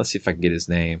 Let's see if I can get his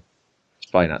name. It's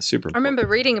probably not super important. I remember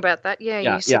reading about that.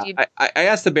 Yeah, you said I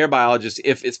asked the bear biologist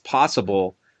if it's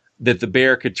possible that the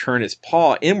bear could turn its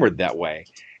paw inward that way.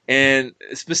 And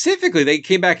specifically, they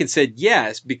came back and said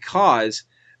yes, because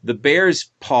the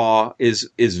bear's paw is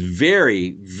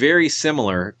very, very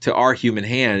similar to our human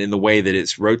hand in the way that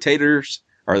its rotators,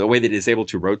 or the way that it's able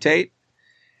to rotate.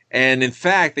 And in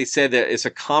fact, they said that it's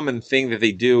a common thing that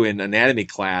they do in anatomy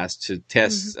class to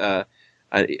test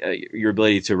your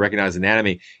ability to recognize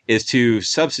anatomy, is to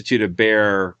substitute a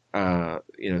bear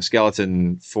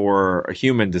skeleton for a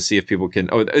human to see if people can.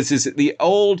 Oh, this is the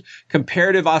old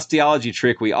comparative osteology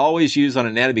trick we always use on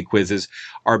anatomy quizzes.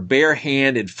 Are bare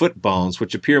hand and foot bones,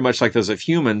 which appear much like those of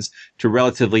humans, to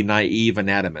relatively naive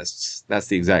anatomists. That's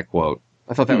the exact quote.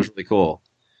 I thought that was really cool.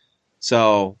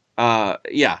 So,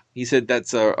 he said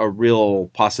that's a real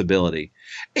possibility.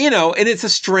 And it's a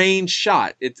strange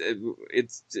shot.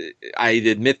 I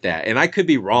admit that, and I could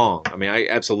be wrong. I mean, I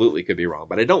absolutely could be wrong,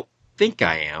 but I don't think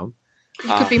I am.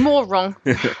 You could be more wrong.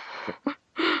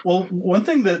 Well, one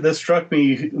thing that struck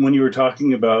me when you were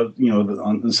talking about,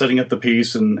 on setting up the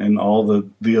piece and all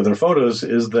the other photos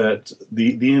is that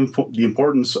the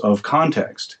importance of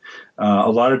context.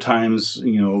 A lot of times,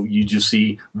 you just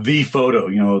see the photo,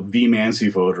 the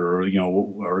Mansi photo, or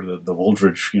the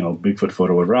Wooldridge, Bigfoot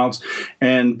photo, whatever else,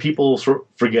 and people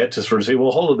forget to sort of say,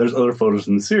 well, hold on, there's other photos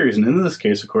in the series. And in this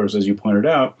case, of course, as you pointed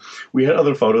out, we had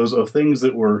other photos of things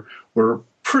that were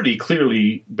pretty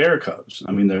clearly bear cubs.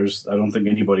 I mean, I don't think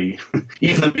anybody,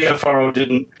 even the BFRO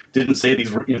didn't say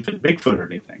these were infant Bigfoot or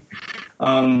anything.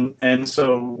 And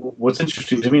so what's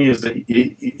interesting to me is that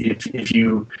if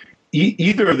you,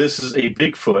 either this is a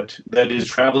Bigfoot that is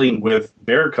traveling with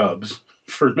bear cubs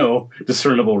for no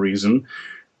discernible reason,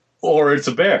 or it's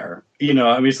a bear.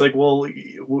 It's like, well,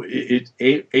 it's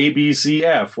A, B, C,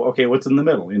 F. Okay, what's in the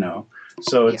middle,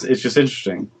 So it's just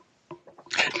interesting.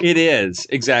 It is,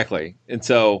 exactly. And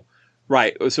so,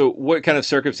 right. So what kind of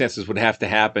circumstances would have to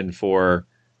happen for,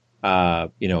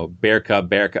 bear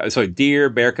cub, so deer,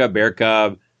 bear cub,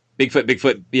 Bigfoot,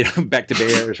 back to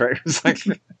bears, right? It's like,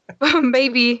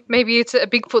 maybe it's a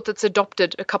Bigfoot that's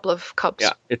adopted a couple of cubs.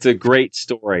 Yeah, it's a great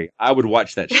story. I would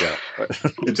watch that show.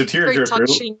 It's a tearjerker. Very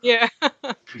touching, yeah.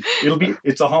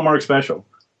 It's a Hallmark special.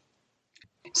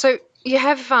 So you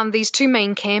have these two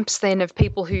main camps then of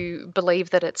people who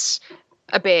believe that it's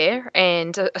a bear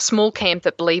and a small camp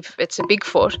that believe it's a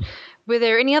Bigfoot. Were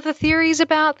there any other theories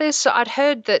about this? I'd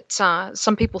heard that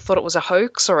some people thought it was a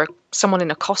hoax or someone in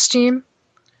a costume.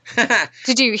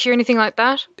 Did you hear anything like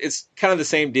that? It's kind of the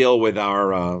same deal with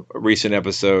our recent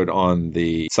episode on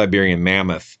the Siberian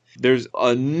mammoth. There's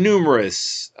a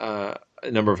numerous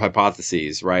number of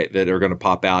hypotheses, right, that are going to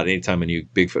pop out anytime a new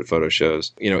Bigfoot photo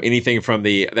shows. Anything from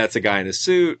that's a guy in a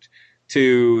suit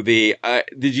to the,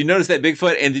 did you notice that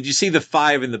Bigfoot? And did you see the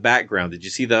 5 in the background? Did you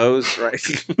see those? Right.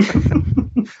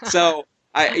 So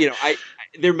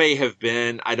there may have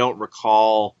been, I don't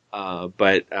recall,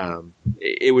 but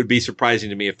it would be surprising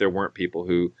to me if there weren't people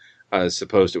who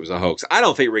supposed it was a hoax. I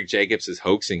don't think Rick Jacobs is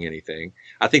hoaxing anything.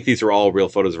 I think these are all real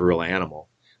photos of a real animal,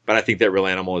 but I think that real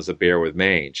animal is a bear with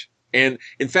mange. And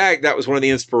in fact, that was one of the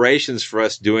inspirations for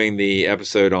us doing the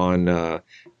episode on,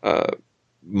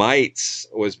 mites,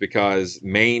 was because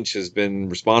mange has been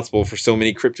responsible for so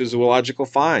many cryptozoological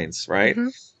finds, right?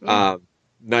 Mm-hmm. Yeah.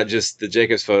 Not just the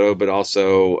Jacobs photo, but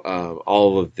also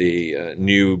all of the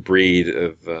new breed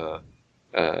of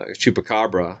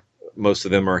chupacabra. Most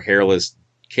of them are hairless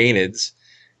canids.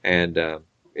 And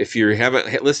if you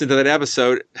haven't listened to that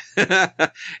episode,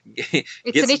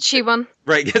 it's an itchy one.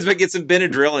 Right. Get some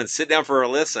Benadryl and sit down for a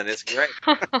listen. It's great.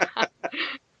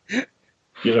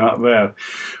 Not bad.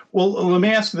 Well, let me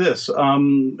ask this.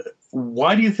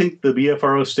 Why do you think the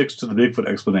BFRO sticks to the Bigfoot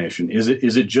explanation? Is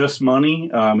it just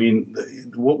money? I mean,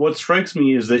 what strikes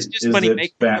me is that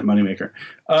it's bad moneymaker.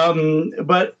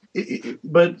 But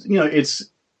it's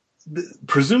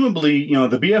presumably,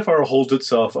 the BFRO holds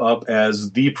itself up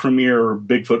as the premier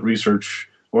Bigfoot research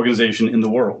organization in the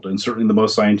world, and certainly the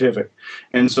most scientific.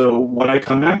 And so what I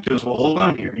come back to is, well, hold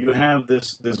on here. You have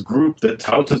this group that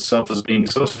touts itself as being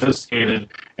so sophisticated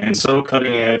and so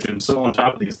cutting edge and so on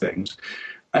top of these things.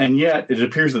 And yet it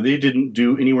appears that they didn't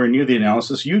do anywhere near the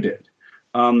analysis you did.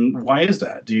 Why is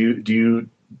that? Do you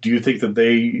think that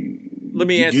they... Let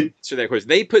me answer that question.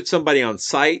 They put somebody on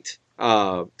site.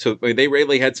 They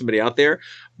rarely had somebody out there,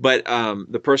 but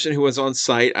the person who was on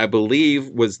site, I believe,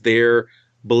 was there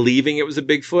believing it was a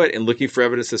Bigfoot and looking for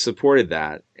evidence that supported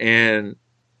that. And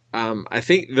I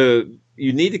think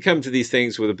you need to come to these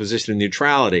things with a position of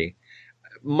neutrality.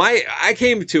 I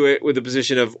came to it with a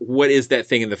position of what is that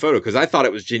thing in the photo? Because I thought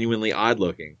it was genuinely odd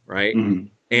looking, right? Mm-hmm.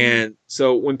 And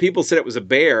so when people said it was a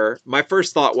bear, my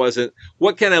first thought wasn't,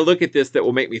 what can I look at this that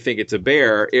will make me think it's a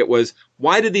bear? It was,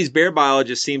 why do these bear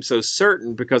biologists seem so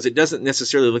certain? Because it doesn't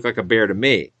necessarily look like a bear to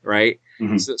me, right?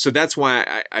 Mm-hmm. So that's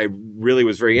why I really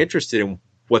was very interested in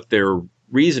what their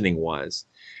reasoning was.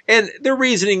 And their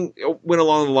reasoning went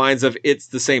along the lines of, it's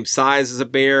the same size as a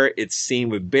bear. It's seen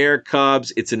with bear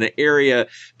cubs. It's in an area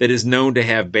that is known to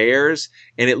have bears.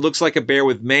 And it looks like a bear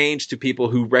with mange to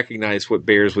people who recognize what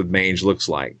bears with mange looks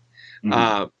like.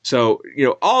 Mm-hmm. So,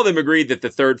 all of them agreed that the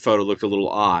third photo looked a little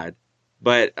odd,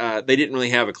 but they didn't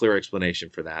really have a clear explanation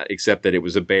for that, except that it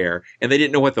was a bear. And they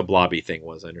didn't know what the blobby thing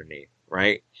was underneath,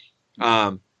 right?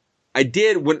 I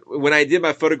did, when I did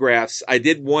my photographs, I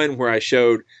did one where I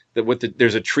showed that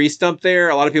there's a tree stump there.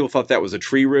 A lot of people thought that was a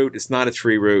tree root. It's not a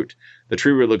tree root. The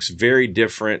tree root looks very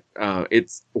different.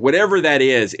 It's whatever that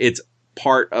is, it's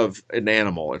part of an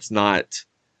animal. It's not,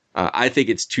 I think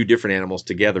it's two different animals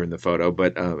together in the photo,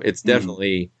 but it's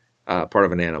definitely part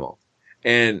of an animal.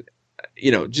 And,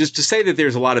 just to say that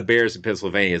there's a lot of bears in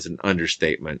Pennsylvania is an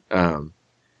understatement.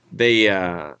 They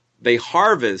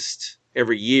harvest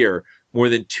every year more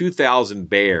than 2,000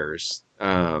 bears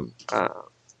for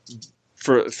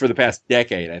the past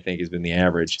decade, I think has been the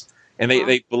average. And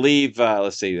they believe,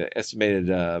 the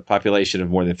estimated population of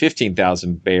more than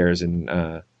 15,000 bears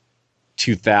in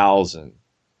 2000.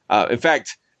 In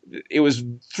fact, it was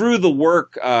through the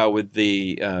work with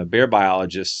the bear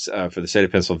biologists for the state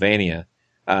of Pennsylvania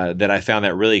that I found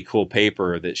that really cool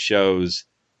paper that shows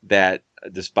that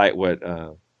despite what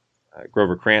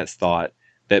Grover Krantz thought,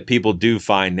 that people do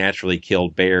find naturally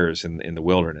killed bears in the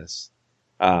wilderness.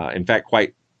 In fact,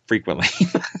 quite frequently.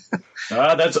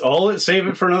 That's all. Save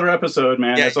it for another episode,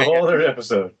 man. That's a whole other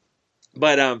episode.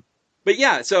 But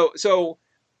yeah, so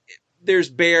there's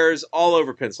bears all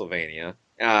over Pennsylvania,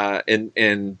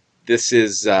 and this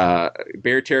is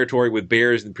bear territory with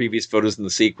bears in previous photos in the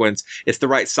sequence. It's the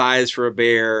right size for a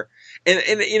bear, and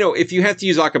if you have to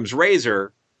use Occam's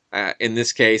razor in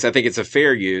this case, I think it's a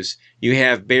fair use. You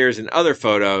have bears in other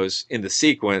photos in the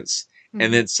sequence,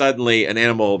 and then suddenly an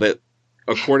animal that,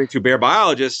 according to bear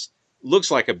biologists,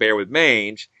 looks like a bear with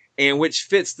mange, and which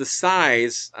fits the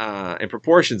size and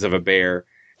proportions of a bear.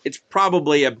 It's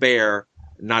probably a bear,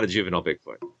 not a juvenile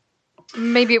Bigfoot.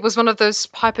 Maybe it was one of those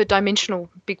hyperdimensional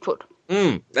Bigfoot.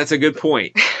 That's a good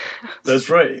point. That's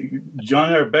right.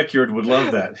 John R. Beckyard would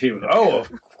love that. He would,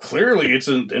 clearly it's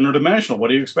an interdimensional. What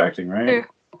are you expecting, right? Yeah.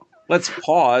 Let's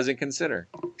pause and consider.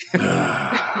 Well,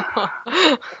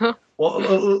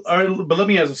 all right, but let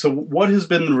me ask. So, what has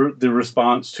been the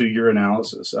response to your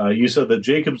analysis? You said that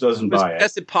Jacobs doesn't buy it.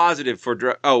 Tested positive for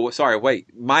drug. Oh, sorry. Wait,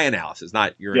 my analysis,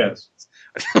 not your. Yes.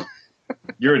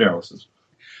 Your analysis.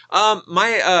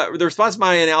 The response to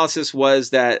my analysis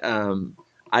was that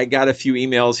I got a few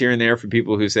emails here and there from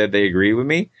people who said they agree with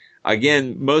me.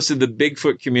 Again, most of the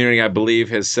Bigfoot community, I believe,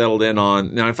 has settled in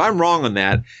on. Now, if I'm wrong on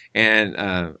that,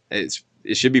 and it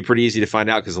should be pretty easy to find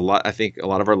out because I think a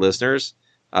lot of our listeners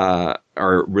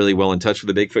are really well in touch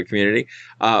with the Bigfoot community.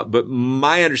 But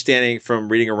my understanding from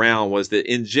reading around was that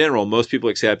in general, most people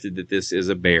accepted that this is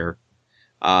a bear,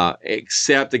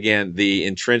 except again the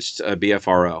entrenched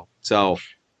BFRO. So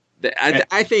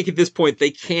I think at this point they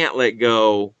can't let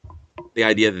go the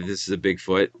idea that this is a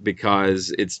Bigfoot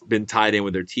because it's been tied in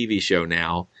with their TV show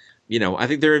now. I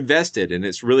think they're invested, and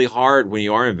it's really hard when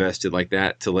you are invested like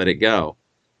that to let it go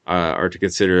or to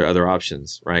consider other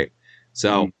options, right?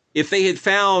 So if they had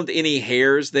found any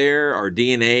hairs there or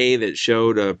DNA that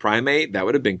showed a primate, that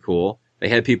would have been cool. They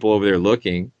had people over there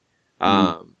looking,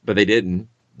 but they didn't.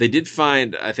 They did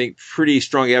find, I think, pretty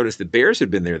strong evidence that bears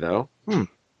had been there, though.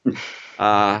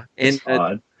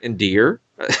 And deer.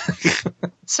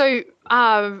 So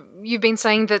you've been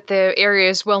saying that the area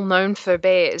is well known for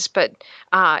bears, but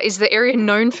is the area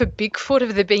known for Bigfoot?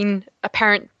 Have there been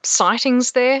apparent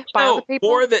sightings there by other people?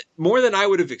 More than I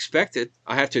would have expected,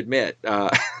 I have to admit.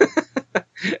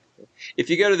 If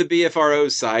you go to the BFRO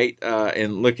site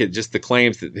and look at just the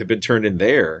claims that have been turned in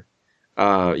there,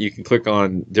 you can click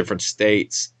on different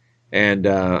states. And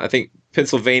I think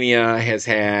Pennsylvania has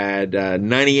had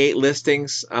 98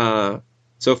 listings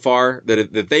so far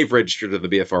that they've registered to the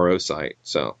BFRO site.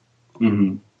 So,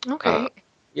 okay.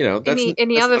 That's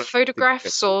any other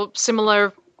photographs or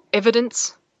similar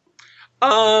evidence?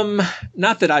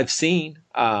 Not that I've seen.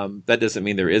 That doesn't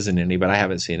mean there isn't any, but I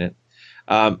haven't seen it.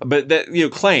 But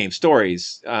that, claims,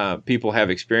 stories, people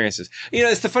have experiences.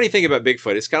 It's the funny thing about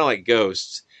Bigfoot. It's kind of like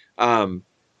ghosts.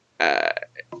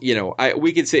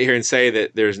 We could sit here and say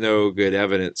that there's no good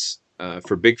evidence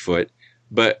for Bigfoot,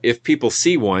 but if people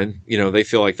see one, they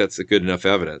feel like that's a good enough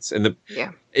evidence. And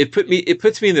it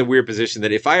puts me in the weird position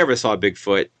that if I ever saw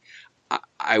Bigfoot,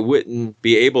 I wouldn't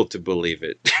be able to believe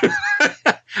it.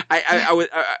 I would,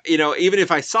 even if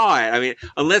I saw it, I mean,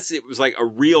 unless it was like a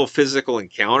real physical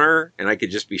encounter and I could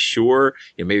just be sure,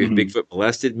 maybe Bigfoot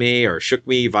molested me or shook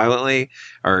me violently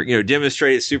or,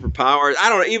 demonstrated superpowers. I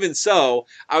don't know. Even so,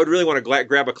 I would really want to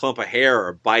grab a clump of hair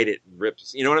or bite it and rip.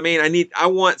 You know what I mean? I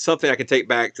want something I can take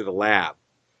back to the lab.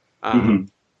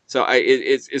 So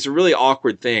it's a really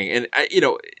awkward thing. And,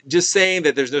 just saying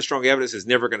that there's no strong evidence is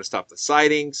never going to stop the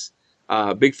sightings.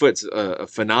 Bigfoot's a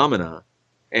phenomena.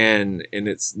 And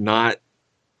it's not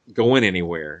going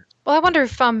anywhere. Well, I wonder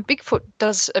if Bigfoot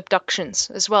does abductions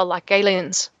as well, like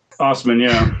aliens. Osman,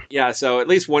 yeah. Yeah, so at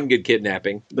least one good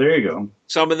kidnapping. There you go.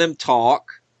 Some of them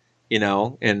talk,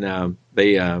 and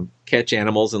they catch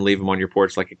animals and leave them on your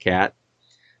porch like a cat.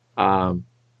 And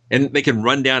they can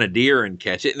run down a deer and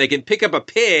catch it. And they can pick up a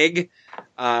pig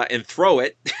and throw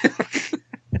it.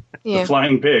 The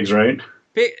flying pigs, right?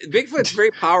 Bigfoot's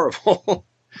very powerful.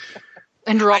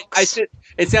 And rocks.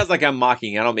 It sounds like I'm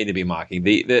mocking. I don't mean to be mocking.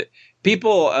 The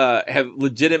people have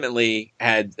legitimately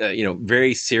had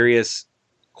very serious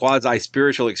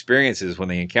quasi-spiritual experiences when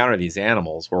they encounter these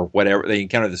animals or whatever they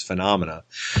encounter this phenomena.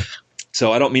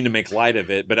 So I don't mean to make light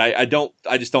of it, but I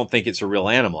just don't think it's a real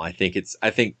animal. I think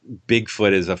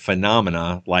Bigfoot is a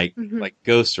phenomena like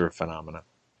ghosts are a phenomena.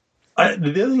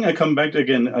 The other thing I come back to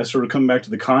again, I sort of come back to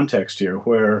the context here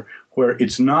where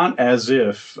it's not as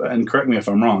if, and correct me if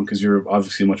I'm wrong, because you're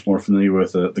obviously much more familiar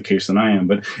with the case than I am,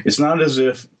 but it's not as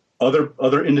if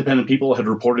other independent people had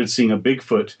reported seeing a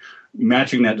Bigfoot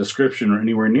matching that description or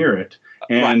anywhere near it.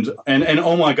 And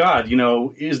oh my God,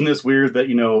 isn't this weird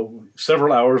that,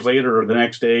 several hours later or the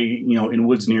next day, in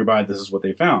woods nearby, this is what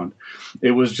they found.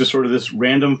 It was just sort of this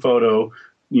random photo,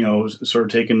 sort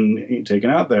of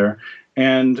taken out there.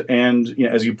 And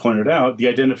as you pointed out, the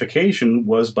identification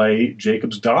was by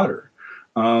Jacob's daughter.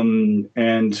 And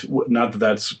not that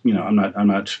that's, I'm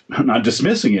not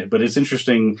dismissing it, but it's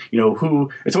interesting,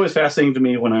 it's always fascinating to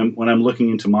me when I'm looking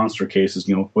into monster cases,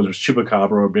 whether it's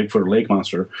Chupacabra or Bigfoot or lake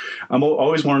monster, I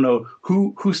always want to know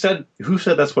who said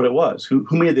that's what it was, who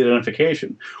made the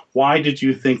identification. Why did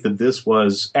you think that this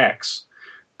was X?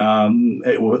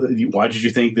 Why did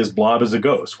you think this blob is a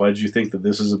ghost? Why did you think that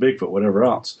this is a Bigfoot, whatever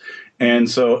else? And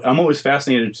so I'm always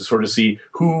fascinated to sort of see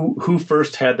who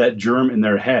first had that germ in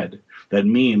their head, that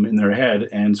meme in their head,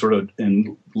 and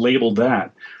and labeled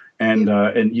that.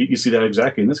 And you see that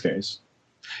exactly in this case.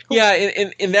 Yeah,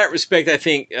 in that respect, I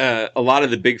think a lot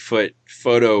of the Bigfoot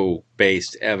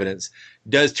photo-based evidence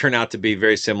does turn out to be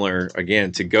very similar,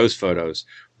 again, to ghost photos,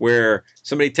 where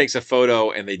somebody takes a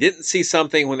photo and they didn't see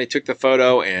something when they took the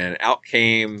photo, and out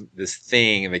came this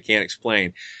thing and they can't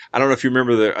explain. I don't know if you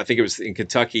remember I think it was in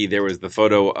Kentucky, there was the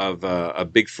photo of a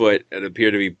Bigfoot that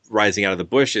appeared to be rising out of the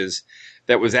bushes.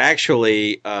 That was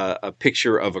actually a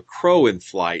picture of a crow in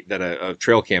flight that a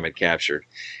trail cam had captured.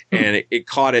 And it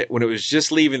caught it when it was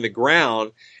just leaving the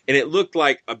ground, and it looked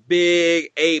like a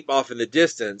big ape off in the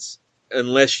distance,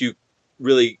 unless you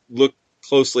really look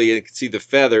closely and could see the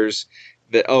feathers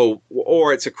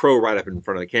or it's a crow right up in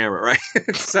front of the camera, right?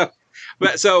 It's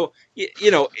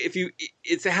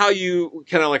how you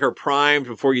kind of like are primed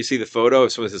before you see the photo.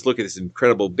 If someone says, look at this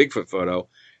incredible Bigfoot photo,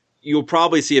 you'll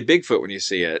probably see a Bigfoot when you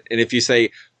see it. And if you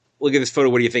say, look at this photo,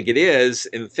 what do you think it is?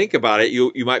 And think about it,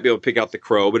 you might be able to pick out the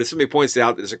crow. But if somebody points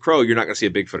out that it's a crow, you're not going to see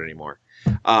a Bigfoot anymore.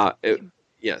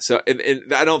 So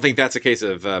and I don't think that's a case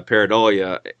of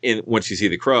pareidolia once you see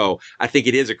the crow. I think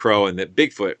it is a crow, and that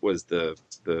Bigfoot was the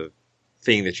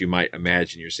thing that you might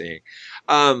imagine you're seeing.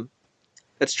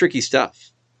 That's tricky stuff.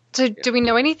 So do we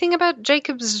know anything about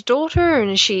Jacob's daughter?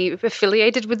 And is she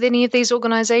affiliated with any of these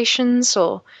organizations?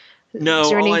 Or no,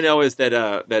 all I know is that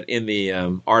that in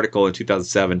the article in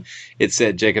 2007, it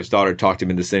said Jacob's daughter talked him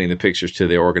into sending the pictures to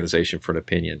the organization for an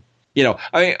opinion.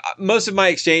 Most of my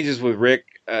exchanges with Rick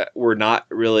were not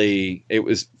really. It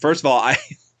was, first of all,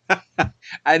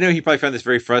 I know he probably found this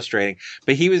very frustrating,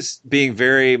 but he was being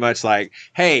very much like,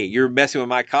 "Hey, you're messing with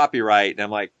my copyright," and I'm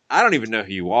like, "I don't even know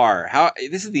who you are.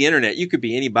 This is the internet. You could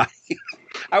be anybody."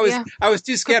 I was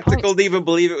too skeptical to even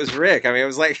believe it was Rick. I mean, I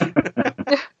was like,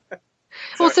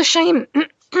 "Well, it's a shame."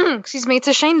 Excuse me. It's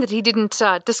a shame that he didn't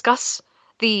discuss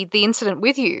the incident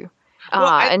with you.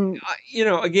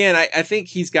 Again, I think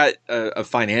he's got a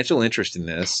financial interest in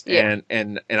this,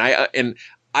 and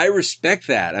I respect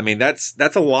that. I mean, that's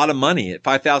a lot of money at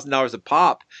 $5,000 a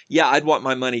pop. Yeah, I'd want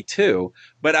my money too,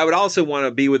 but I would also want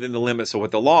to be within the limits of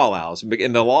what the law allows.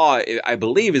 And the law, I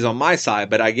believe, is on my side.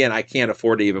 But again, I can't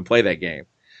afford to even play that game.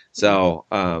 So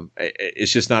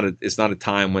it's just not a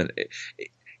time when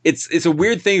it's a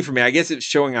weird thing for me. I guess it's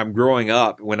showing I'm growing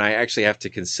up when I actually have to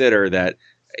consider that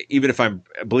even if I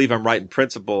believe I'm right in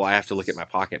principle, I have to look at my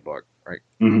pocketbook, right?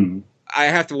 Mm-hmm. I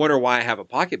have to wonder why I have a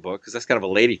pocketbook, because that's kind of a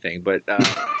lady thing. But you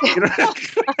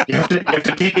have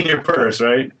to keep in your purse,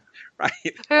 right? Right.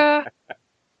 A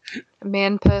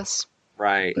man purse.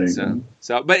 Right.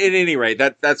 So, but at any rate,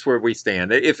 that's where we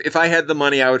stand. If I had the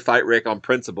money, I would fight Rick on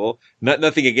principle.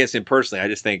 Nothing against him personally. I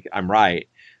just think I'm right.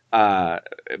 But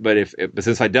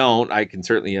since I don't, I can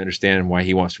certainly understand why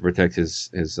he wants to protect his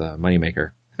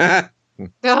moneymaker.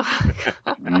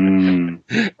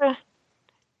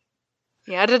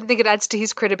 Yeah, I don't think it adds to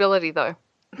his credibility, though.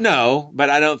 No,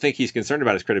 but I don't think he's concerned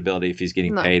about his credibility if he's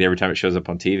getting paid every time it shows up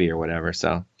on TV or whatever.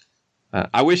 So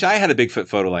I wish I had a Bigfoot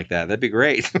photo like that. That'd be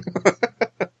great.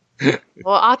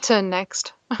 Well, our turn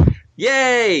next.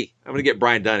 Yay! I'm going to get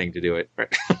Brian Dunning to do it.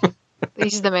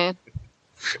 He's the man.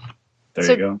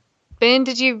 There you go. Ben,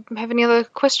 did you have any other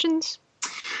questions?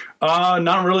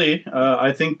 Not really.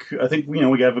 I think we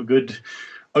have a good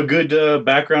a good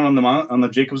background on the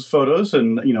Jacobs photos,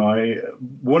 and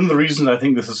one of the reasons I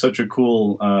think this is such a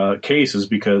cool case is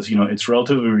because it's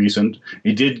relatively recent.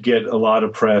 It did get a lot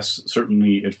of press,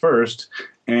 certainly at first,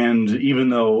 and even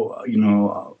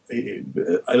though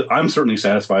I'm certainly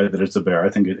satisfied that it's a bear. I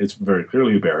think it's very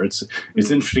clearly a bear. It's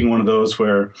interesting, one of those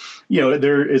where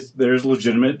there's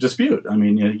legitimate dispute. I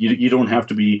mean, you don't have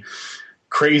to be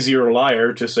crazy or a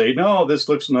liar to say, no, this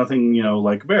looks nothing,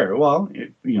 like a bear. Well,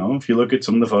 if you look at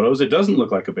some of the photos, it doesn't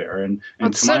look like a bear. And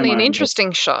it's certainly an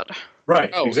interesting shot. Right.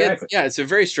 Oh, exactly. It's a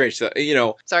very strange, Sorry.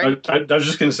 I was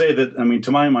just going to say that,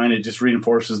 to my mind, it just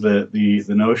reinforces the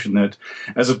notion that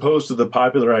as opposed to the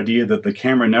popular idea that the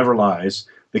camera never lies,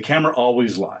 the camera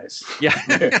always lies. Yeah.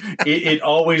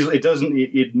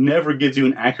 It never gives you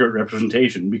an accurate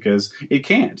representation because it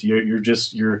can't.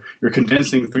 You're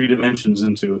condensing 3 dimensions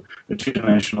into a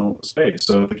 2-dimensional space.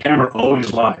 So the camera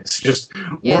always lies. Just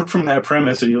work from that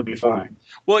premise and you'll be fine.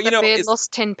 Well, the bear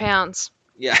lost 10 pounds.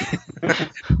 Yeah.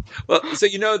 Well, so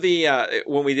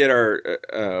when we did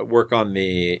our work on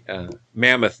the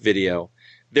mammoth video,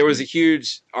 there was a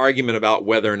huge argument about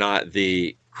whether or not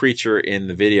the creature in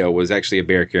the video was actually a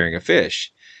bear carrying a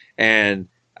fish. And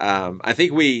I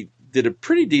think we did a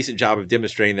pretty decent job of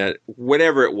demonstrating that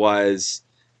whatever it wasn't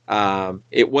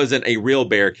a real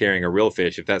bear carrying a real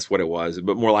fish, if that's what it was,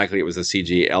 but more likely it was a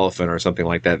CG elephant or something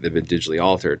like that had been digitally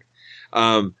altered.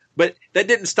 But that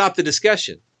didn't stop the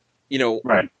discussion.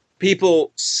 Right.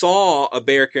 People saw a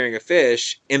bear carrying a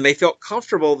fish and they felt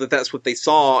comfortable that that's what they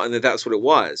saw and that that's what it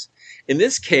was. In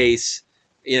this case,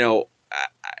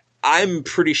 I'm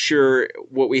pretty sure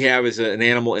what we have is an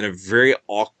animal in a very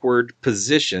awkward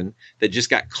position that just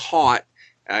got caught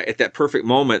at that perfect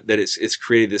moment that it's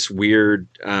created this weird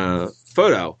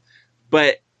photo.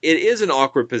 But it is an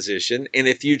awkward position. And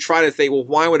if you try to think, well,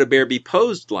 why would a bear be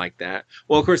posed like that?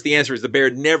 Well, of course, the answer is the bear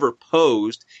never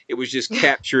posed. It was just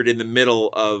captured in the middle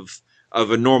of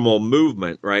a normal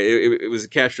movement, right? It was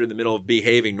captured in the middle of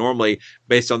behaving normally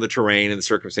based on the terrain and the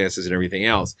circumstances and everything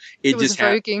else. It was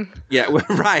voguing. Yeah,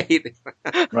 right.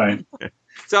 Right.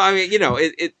 So,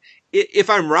 if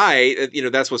I'm right,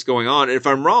 that's what's going on. And if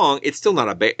I'm wrong, it's still not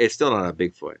a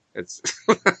Bigfoot. It's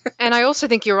And I also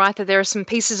think you're right that there are some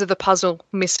pieces of the puzzle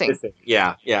missing.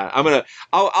 Yeah.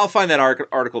 I'll find that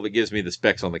article that gives me the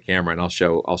specs on the camera, and I'll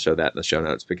show that in the show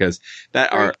notes because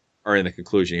that are in the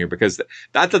conclusion here, because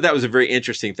I thought that was a very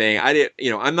interesting thing.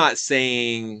 I'm not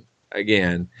saying,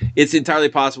 again, it's entirely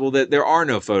possible that there are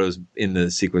no photos in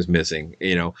the sequence missing,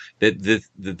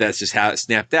 that's just how it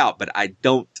snapped out, but I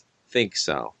don't think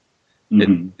so.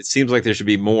 Mm-hmm. It seems like there should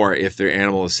be more if their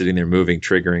animal is sitting there moving,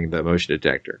 triggering the motion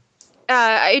detector.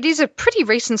 It is a pretty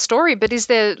recent story, but is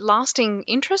there lasting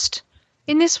interest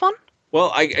in this one?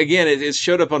 Well, it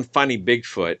showed up on Finding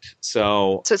Bigfoot,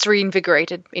 so it's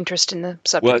reinvigorated interest in the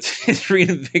subject. Well, it's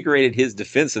reinvigorated his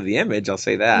defense of the image. I'll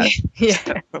say that.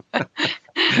 Yeah,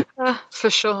 for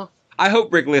sure. I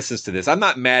hope Rick listens to this. I'm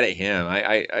not mad at him.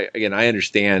 I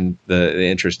understand the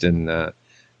interest in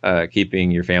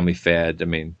keeping your family fed.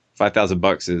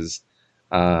 $5,000 is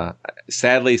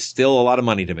sadly still a lot of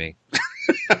money to me.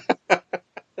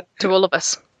 To all of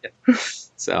us. Yeah.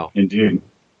 So indeed.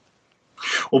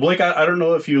 Well, Blake, I don't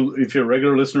know if you're a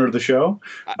regular listener of the show,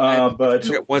 but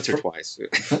once or twice.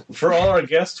 For all our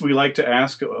guests, we like to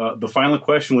ask the final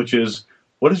question, which is,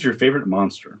 what is your favorite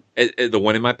monster? The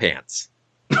one in my pants.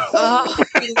 Oh.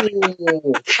 You're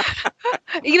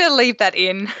going to leave that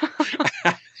in.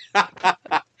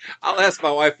 I'll ask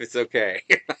my wife if it's okay.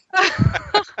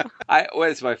 What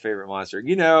is my favorite monster?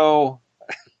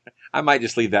 I might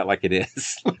just leave that like it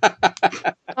is.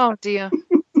 Oh, dear.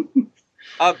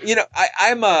 I'm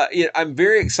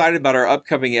very excited about our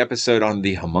upcoming episode on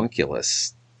the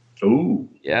homunculus. Ooh.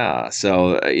 Yeah.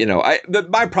 So,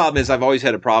 my problem is I've always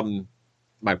had a problem.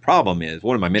 My problem is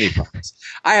one of my many problems.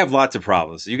 I have lots of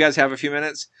problems. You guys have a few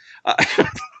minutes?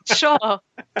 Sure.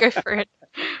 Go for it.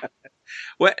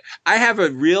 I have a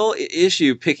real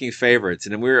issue picking favorites.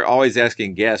 And we're always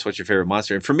asking guests, what's your favorite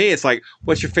monster? And for me, it's like,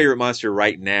 what's your favorite monster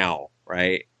right now?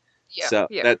 Right. Yeah, so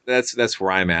that's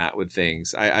where I'm at with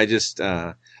things. I just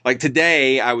like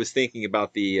today I was thinking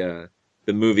about the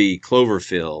movie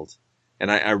Cloverfield,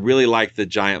 and I really liked the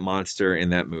giant monster in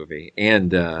that movie,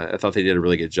 and I thought they did a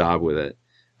really good job with it.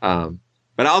 But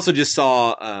I also just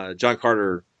saw John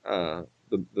Carter. I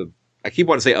keep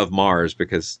wanting to say Of Mars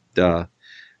because that's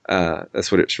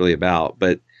what it's really about.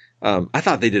 But I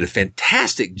thought they did a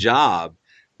fantastic job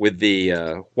with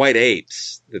the white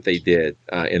apes that they did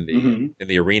in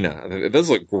the arena. Those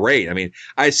look great.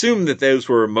 I assume that those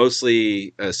were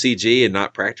mostly CG and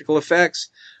not practical effects,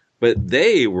 but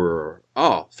they were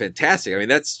fantastic.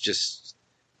 That's just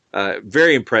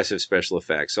Very impressive special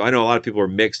effects. So I know a lot of people are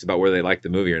mixed about whether they like the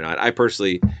movie or not. I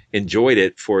personally enjoyed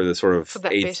it for the sort of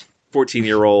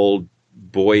 14-year-old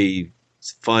boy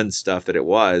fun stuff that it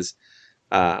was.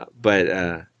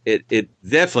 But it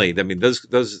definitely, I mean,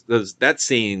 that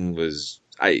scene was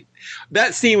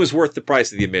worth the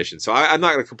price of the admission. So I'm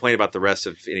not going to complain about the rest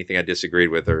of anything I disagreed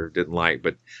with or didn't like,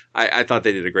 but I thought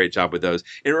they did a great job with those.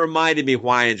 And it reminded me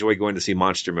why I enjoy going to see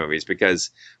monster movies, because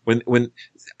when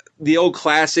the old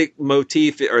classic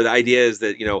motif or the idea is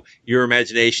that, your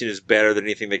imagination is better than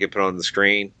anything they can put on the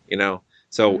screen,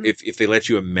 So if they let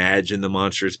you imagine the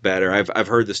monsters better, I've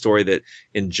heard the story that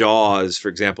in Jaws, for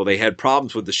example, they had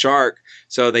problems with the shark,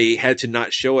 so they had to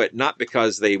not show it, not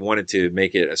because they wanted to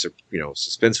make it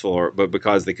suspenseful, but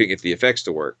because they couldn't get the effects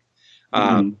to work.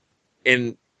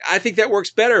 And I think that works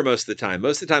better most of the time.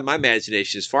 Most of the time, my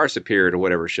imagination is far superior to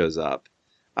whatever shows up.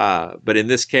 But in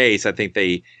this case, I think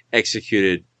they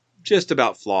executed just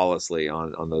about flawlessly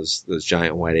on those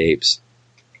giant white apes.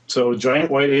 So giant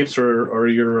white apes are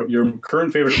your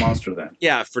current favorite monster then?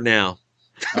 Yeah, for now.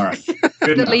 All right.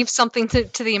 That leaves something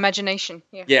to the imagination.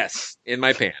 Yeah. Yes, in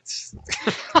my pants.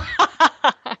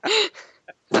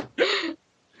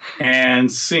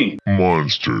 And scene.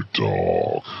 Monster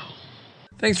Talk.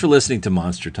 Thanks for listening to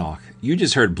Monster Talk. You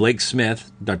just heard Blake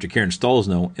Smith, Dr. Karen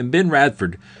Stolzno, and Ben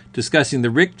Radford discussing the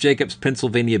Rick Jacobs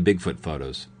Pennsylvania Bigfoot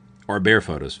photos. Or bear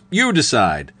photos. You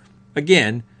decide.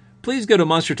 Again, please go to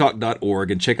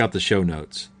monstertalk.org and check out the show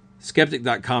notes.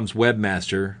 Skeptic.com's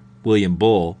webmaster, William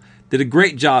Bull, did a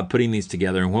great job putting these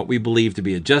together in what we believe to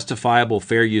be a justifiable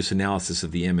fair use analysis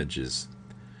of the images.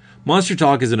 Monster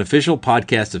Talk is an official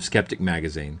podcast of Skeptic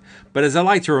Magazine, but as I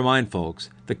like to remind folks,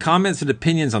 the comments and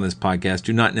opinions on this podcast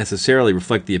do not necessarily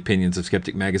reflect the opinions of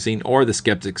Skeptic Magazine or the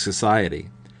Skeptic Society.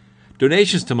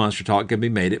 Donations to Monster Talk can be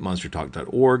made at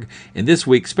monstertalk.org, and this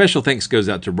week special thanks goes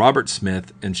out to Robert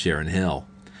Smith and Sharon Hill.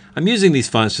 I'm using these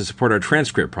funds to support our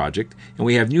transcript project, and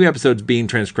we have new episodes being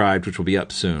transcribed, which will be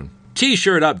up soon.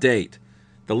 T-shirt update.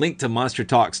 The link to Monster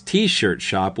Talk's T-shirt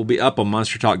shop will be up on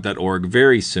monstertalk.org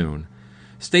very soon.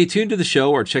 Stay tuned to the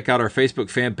show or check out our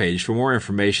Facebook fan page for more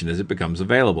information as it becomes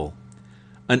available.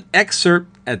 An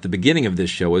excerpt at the beginning of this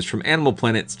show is from Animal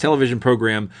Planet's television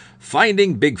program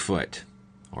Finding Bigfoot,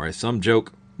 or as some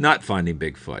joke, Not Finding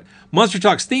Bigfoot. Monster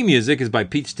Talk's theme music is by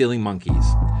Peach Stealing Monkeys.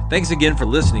 Thanks again for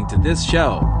listening to this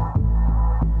show.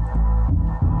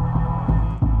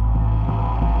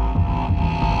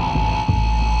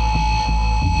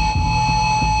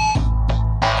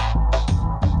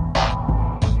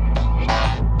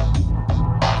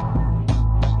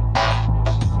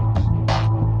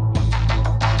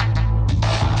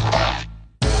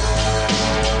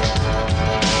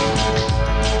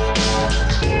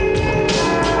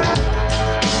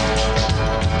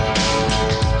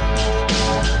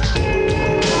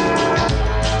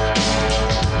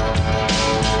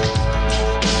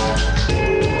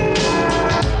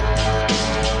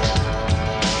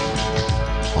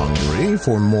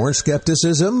 For more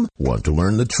skepticism? Want to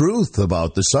learn the truth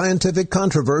about the scientific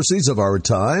controversies of our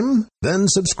time? Then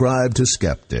subscribe to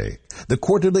Skeptic, the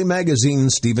quarterly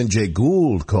magazine Stephen Jay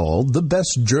Gould called the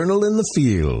best journal in the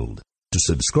field. To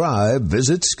subscribe,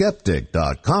 visit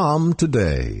skeptic.com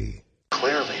today.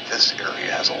 Clearly, this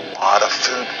area has a lot of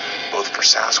food, both for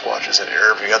Sasquatches and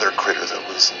every other critter that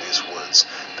lives in these woods.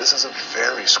 This is a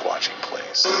very squatching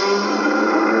place.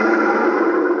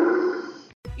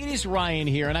 It is Ryan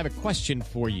here, and I have a question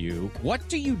for you. What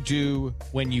do you do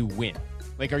when you win?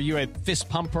 Like, are you a fist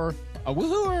pumper, a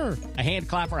woohooer, a hand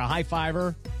clapper, a high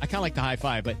fiver? I kind of like the high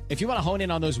five, but if you want to hone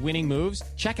in on those winning moves,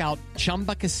 check out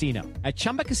Chumba Casino. At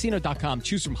ChumbaCasino.com,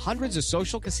 choose from hundreds of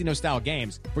social casino-style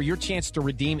games for your chance to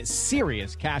redeem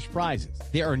serious cash prizes.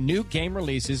 There are new game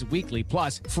releases weekly,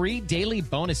 plus free daily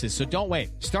bonuses, so don't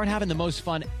wait. Start having the most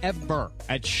fun ever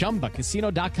at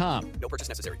ChumbaCasino.com. No purchase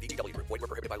necessary. VGW Group. Void where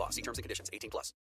prohibited by law. See terms and conditions. 18+.